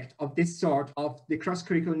project of this sort, of the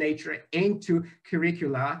cross-curricular nature, into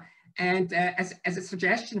curricula. And as a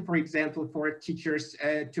suggestion, for example, for teachers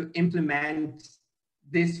to implement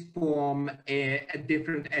this form at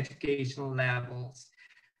different educational levels.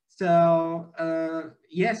 So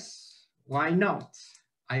yes, why not?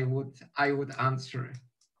 I would answer.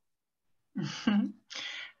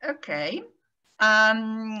 Okay.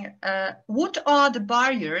 What are the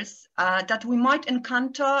barriers that we might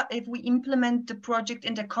encounter if we implement the project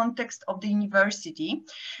in the context of the university?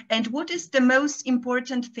 And what is the most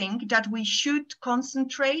important thing that we should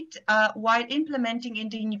concentrate while implementing in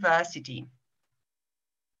the university?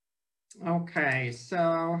 Okay,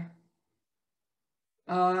 so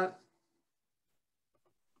at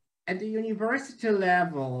the university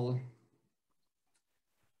level,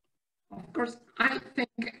 of course, I think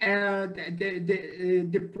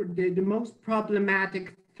the most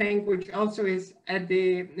problematic thing, which also is at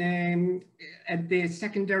the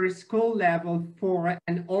secondary school level for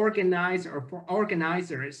an organizer or for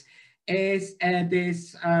organizers, is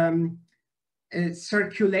this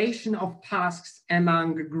circulation of tasks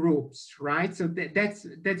among groups, right? So that's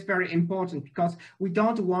very important, because we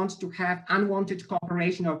don't want to have unwanted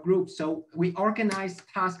cooperation of groups. So we organize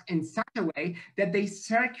tasks in such a way that they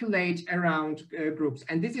circulate around groups.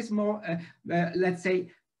 And this is more, let's say,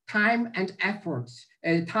 time and efforts,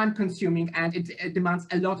 time consuming, and it demands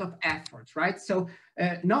a lot of effort, right? So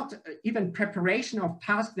not even preparation of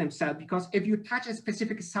tasks themselves, because if you touch a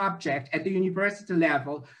specific subject at the university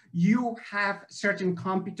level, you have certain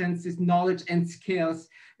competencies, knowledge and skills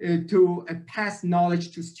to pass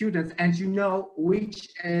knowledge to students, and you know which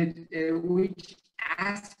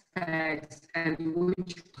aspects and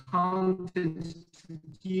which content to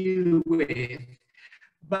deal with.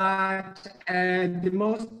 But the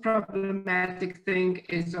most problematic thing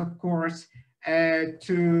is, of course,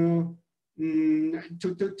 to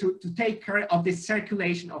take care of the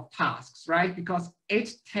circulation of tasks, right? Because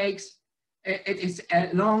it is a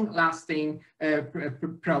long-lasting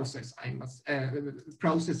process.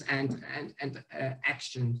 Process and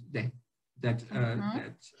action that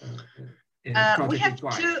project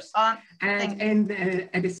requires.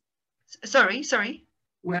 Sorry.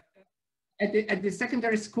 Well, at the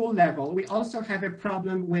secondary school level, we also have a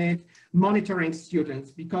problem with monitoring students,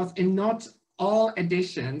 because in not all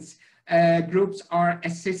editions, groups are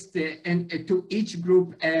assisted, and to each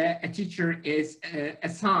group a teacher is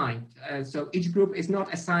assigned. So each group is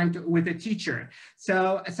not assigned with a teacher.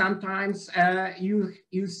 So sometimes you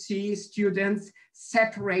see students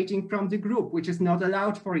separating from the group, which is not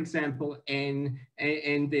allowed, for example, in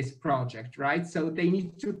this project, right? So they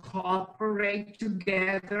need to cooperate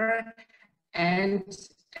together and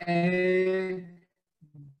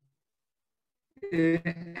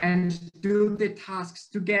do the tasks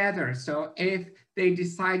together. So if they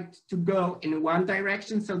decide to go in one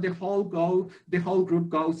direction, so the whole group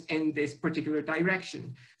goes in this particular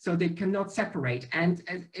direction. So they cannot separate. And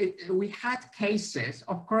we had cases,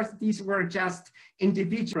 of course, these were just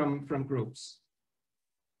individual from groups.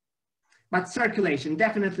 But circulation,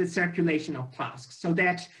 definitely circulation of tasks, so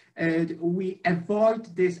that we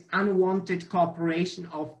avoid this unwanted cooperation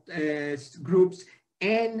of groups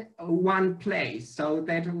in one place, so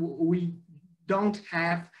that we don't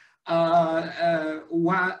have all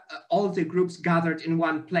the groups gathered in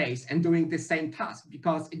one place and doing the same task,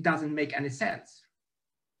 because it doesn't make any sense.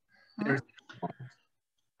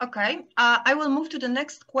 Okay, I will move to the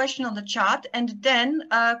next question on the chat, and then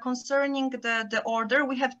concerning the order,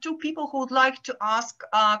 we have two people who would like to ask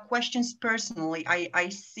questions personally. I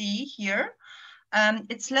see here.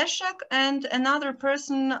 It's Leszek and another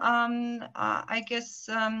person, I guess,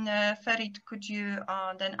 Ferit, could you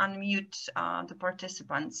then unmute the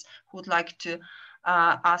participants who would like to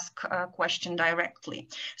ask a question directly.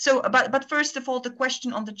 So, but first of all, the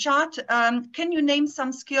question on the chat, can you name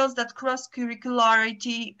some skills that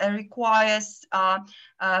cross-curricularity requires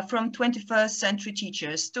from 21st century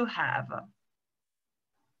teachers to have?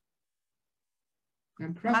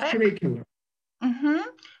 Cross-curricular. Mm-hmm.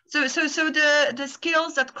 So the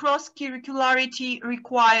skills that cross-curricularity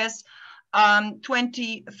requires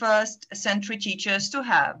 21st century teachers to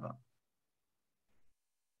have.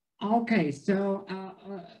 Okay, so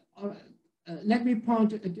let me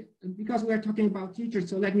point, because we're talking about teachers,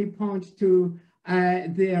 so let me point to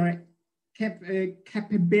their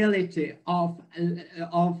capability of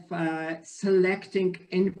selecting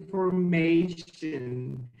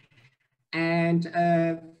information and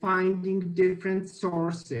finding different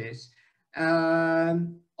sources,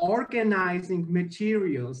 organizing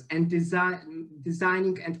materials and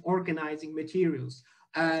designing and organizing materials,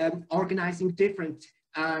 organizing different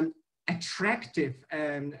attractive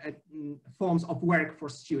forms of work for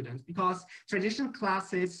students, because traditional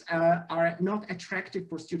classes are not attractive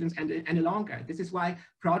for students any longer. This is why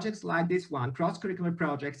projects like this one, cross-curricular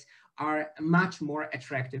projects, are much more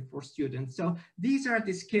attractive for students. So these are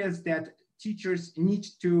the skills that teachers need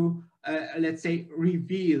to, let's say,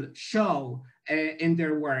 reveal, show in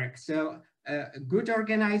their work. So good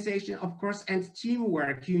organization, of course, and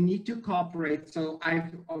teamwork. You need to cooperate. So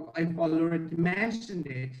I've already mentioned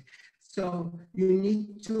it. So you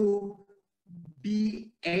need to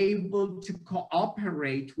be able to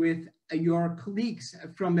cooperate with your colleagues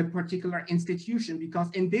from a particular institution, because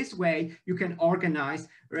in this way you can organize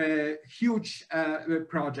huge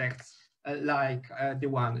projects like the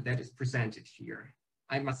one that is presented here.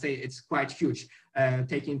 I must say it's quite huge,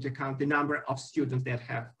 taking into account the number of students that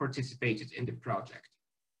have participated in the project.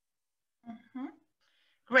 Mm-hmm.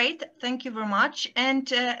 Great, thank you very much.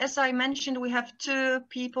 And as I mentioned, we have two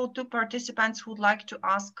participants who'd like to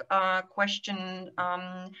ask a question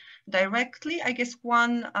directly. I guess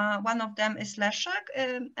one of them is Leszek.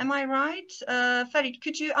 Am I right? Ferit,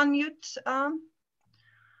 could you unmute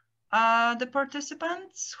the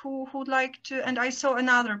participants who'd like to? And I saw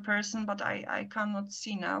another person, but I cannot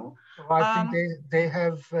see now. I think they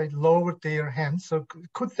have lowered their hands. So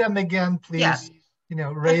could them again, please,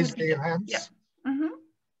 yeah. Raise their hands? Yeah. Mm-hmm.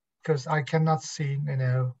 Because I cannot see,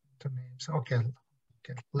 the names. Okay.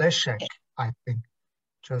 Leszek, I think.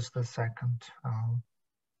 Just a second.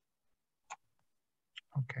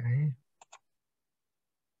 Okay.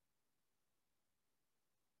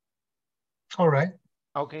 All right.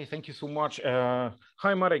 Okay, thank you so much.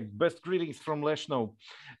 Hi, Marek. Best greetings from Leszno.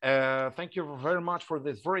 Thank you very much for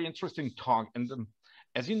this very interesting talk. And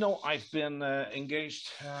as you know, I've been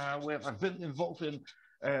I've been involved in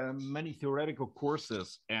many theoretical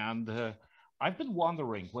courses, and I've been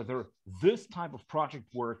wondering whether this type of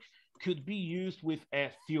project work could be used with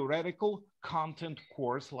a theoretical content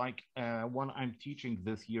course like one I'm teaching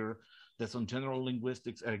this year that's on general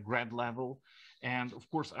linguistics at a grad level. And of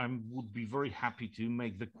course, I would be very happy to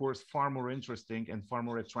make the course far more interesting and far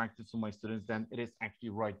more attractive to my students than it is actually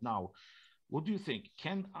right now. What do you think?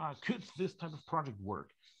 Could this type of project work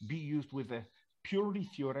be used with a purely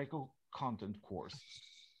theoretical content course?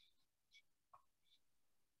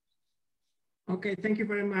 Okay, thank you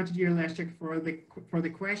very much, dear Leszek, for the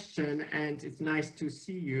question, and it's nice to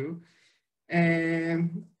see you.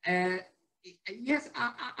 Yes,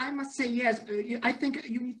 I must say yes. I think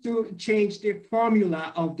you need to change the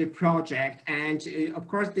formula of the project, and of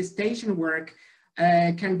course, the station work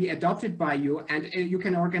can be adopted by you, and you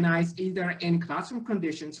can organize either in classroom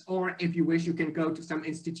conditions, or if you wish, you can go to some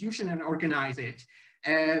institution and organize it.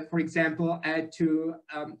 For example,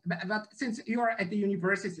 but since you are at the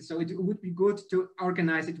university, so it would be good to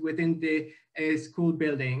organize it within the school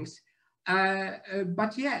buildings.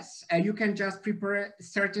 But yes, you can just prepare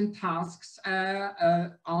certain tasks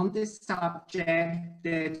on this subject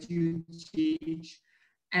that you teach.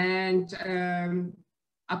 And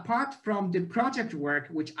apart from the project work,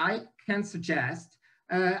 which I can suggest,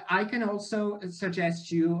 I can also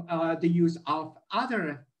suggest you the use of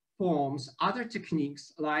other forms, other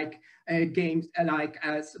techniques like games,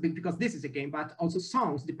 because this is a game, but also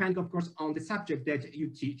songs, depending of course on the subject that you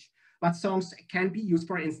teach. But songs can be used,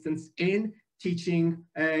 for instance, in teaching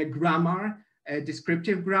grammar,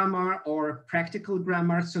 descriptive grammar or practical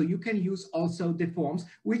grammar. So you can use also the forms,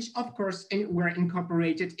 which of course were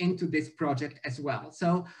incorporated into this project as well.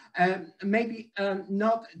 So maybe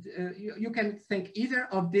you can think either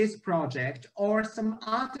of this project or some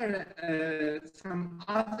other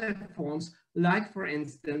forms, like for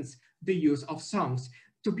instance, the use of songs.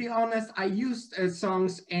 To be honest, I used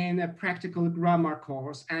songs in a practical grammar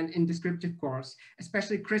course and in descriptive course,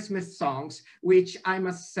 especially Christmas songs, which I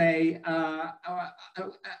must say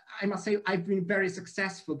I've been very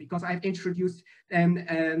successful because I've introduced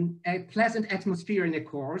a pleasant atmosphere in the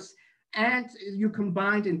course, and you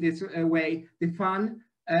combined in this way the fun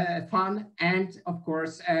and of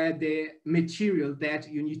course the material that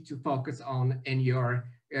you need to focus on in your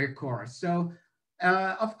course. So.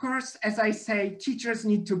 Of course, as I say, teachers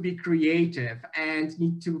need to be creative and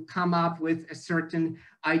need to come up with a certain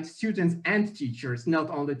students and teachers,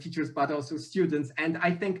 not only teachers, but also students. And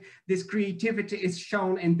I think this creativity is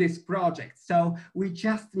shown in this project. So we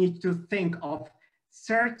just need to think of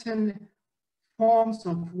certain forms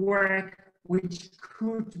of work which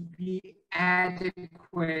could be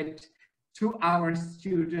adequate to our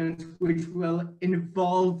students, which will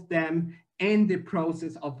involve them in the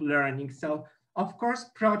process of learning. So of course,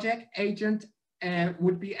 project agent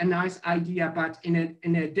would be a nice idea, but in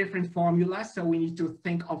a different formula. So we need to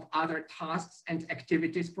think of other tasks and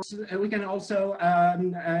activities. We can also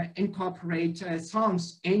incorporate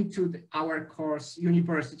songs into our course,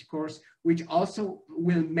 university course, which also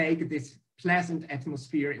will make this pleasant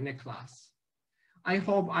atmosphere in the class. I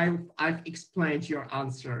hope I've explained your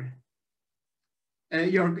answer,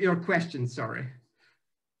 your question, sorry.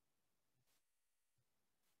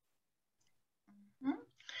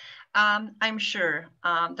 I'm sure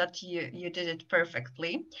that you did it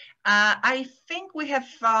perfectly. I think we have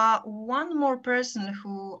one more person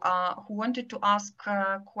who wanted to ask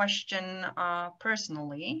a question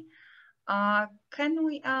personally. Can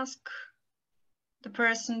we ask the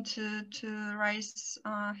person to raise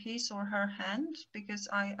his or her hand? Because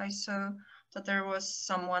I saw that there was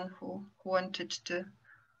someone who wanted to,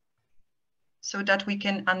 so that we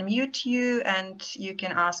can unmute you and you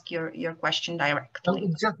can ask your question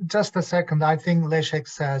directly. Just a second. I think Leszek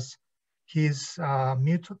says he's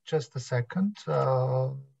muted. Just a second.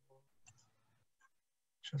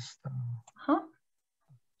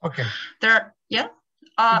 Okay. There, yeah.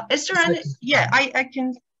 Is there any? Yeah, I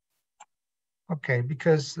can. Okay,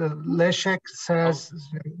 because Leszek says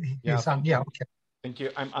he's on. Yeah, okay. Thank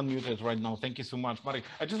you. I'm unmuted right now. Thank you so much, Marek.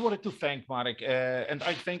 I just wanted to thank Marek, and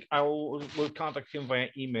I think I will contact him via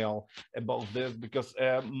email about this, because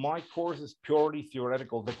my course is purely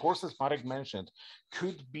theoretical. The courses Marek mentioned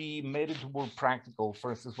could be made into more practical.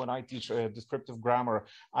 For instance, when I teach descriptive grammar,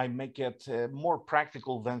 I make it more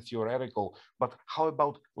practical than theoretical. But how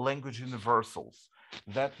about language universals?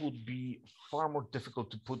 That would be far more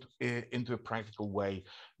difficult to put into a practical way.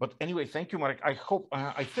 But anyway, thank you, Marek. I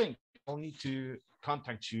think I'll need to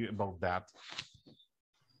contact you about that.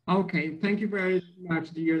 Okay, thank you very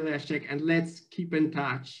much, dear Leszek, and let's keep in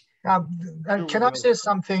touch. Can I say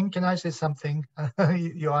something? Can I say something,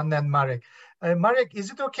 Johan and Marek? Marek,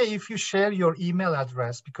 is it okay if you share your email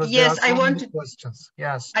address, because yes, there are so many questions.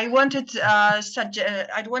 Yes, I wanted to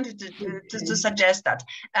suggest that.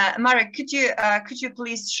 Marek, could you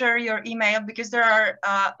please share your email, because there are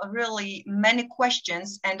really many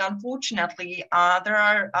questions, and unfortunately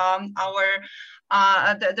there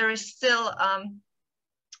is still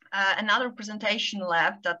another presentation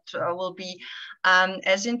left that will be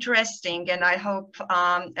as interesting, and I hope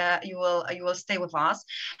you will stay with us.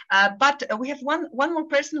 But we have one more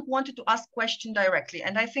person who wanted to ask question directly,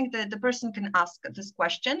 and I think that the person can ask this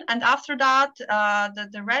question, and after that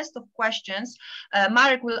the rest of questions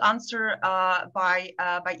Marek will answer by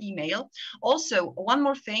email. Also, one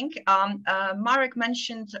more thing, Marek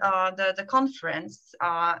mentioned the conference,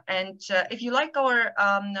 and if you like our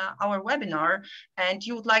webinar and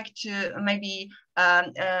you would like to maybe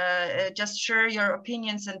just share your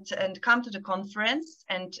opinions and come to the conference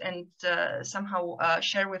and somehow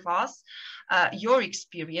share with us your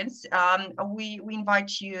experience, we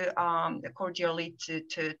invite you cordially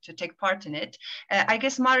to take part in it. I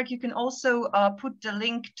guess, Marek, you can also put the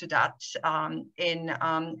link to that in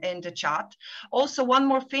the chat. Also, one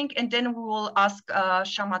more thing, and then we will ask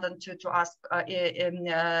Shamadan to ask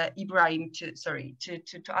Ibrahim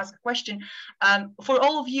to ask a question. For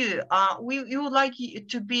all of you, we would like you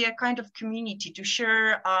to be a kind of community, to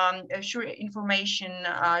share information,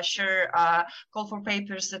 share call for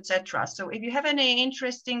papers, etc. So if you have any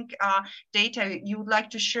interesting data you would like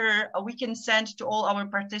to share, we can send to all our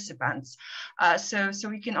participants. So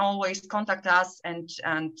you can always contact us, and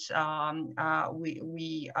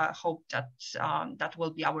we hope that that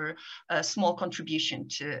will be our small contribution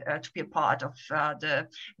to be a part of the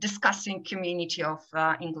discussing community of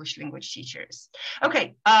English language teachers.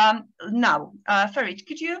 Okay, now Ferit,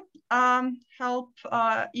 could you help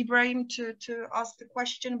Ibrahim to ask the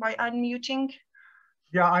question by unmuting?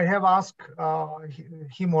 Yeah, I have asked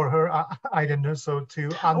him or her, I don't know, so to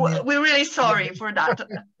unmute. We're really sorry for that.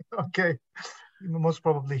 Okay, most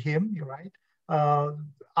probably him, you're right.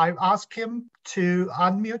 I've asked him to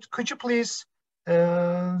unmute. Could you please,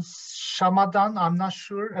 Shamadan, I'm not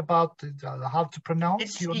sure about how to pronounce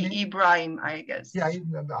it's your name. Ibrahim, I guess. Yeah,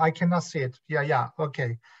 I cannot see it. Yeah,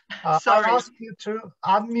 okay. Sorry. I'll ask you to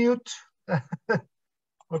unmute,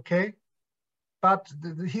 okay, but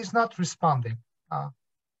he's not responding.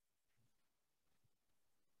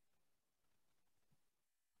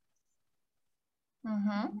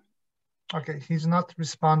 Okay, he's not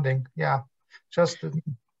responding. Yeah, just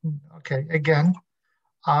okay. Again,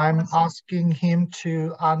 I'm asking him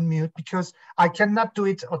to unmute because I cannot do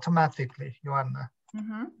it automatically, Joanna.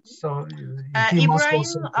 So he must Ibrahim,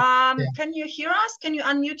 also, can you hear us? Can you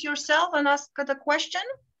unmute yourself and ask the question?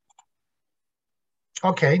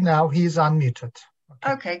 Okay, now he's unmuted.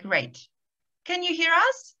 Okay, great. Can you hear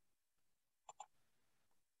us?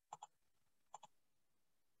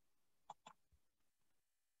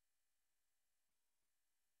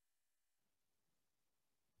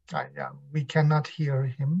 Yeah, we cannot hear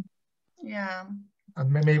him. Yeah.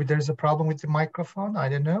 And maybe there's a problem with the microphone. I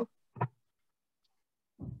don't know.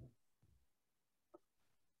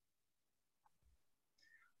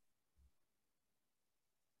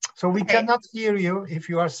 So we cannot hear you if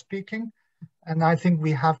you are speaking. And I think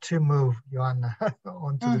we have to move, Joanna,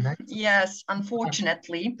 on to the next. Yes,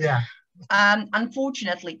 unfortunately. Yeah.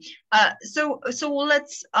 Unfortunately. So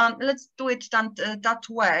let's do it that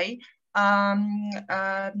way.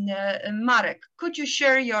 Marek, could you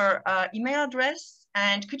share your email address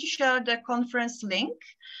and could you share the conference link?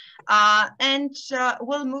 And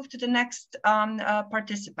we'll move to the next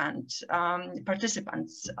participants.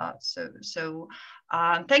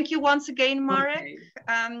 Thank you once again, Marek, okay.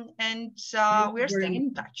 and we're staying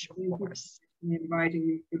in touch, of course. Inviting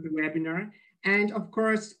me to the webinar. And of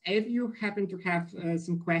course, if you happen to have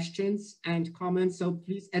some questions and comments, so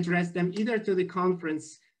please address them either to the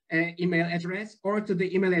conference email address or to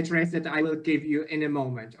the email address that I will give you in a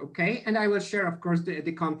moment, okay? And I will share, of course,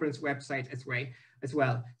 the conference website as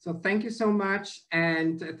well. So thank you so much,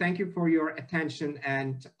 and thank you for your attention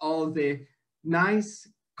and all the nice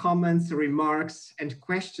comments, remarks, and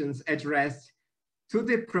questions addressed to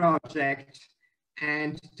the project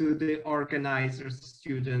and to the organizers,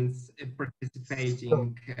 students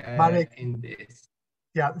participating Marek, in this.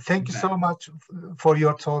 Yeah, thank you so much for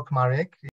your talk, Marek.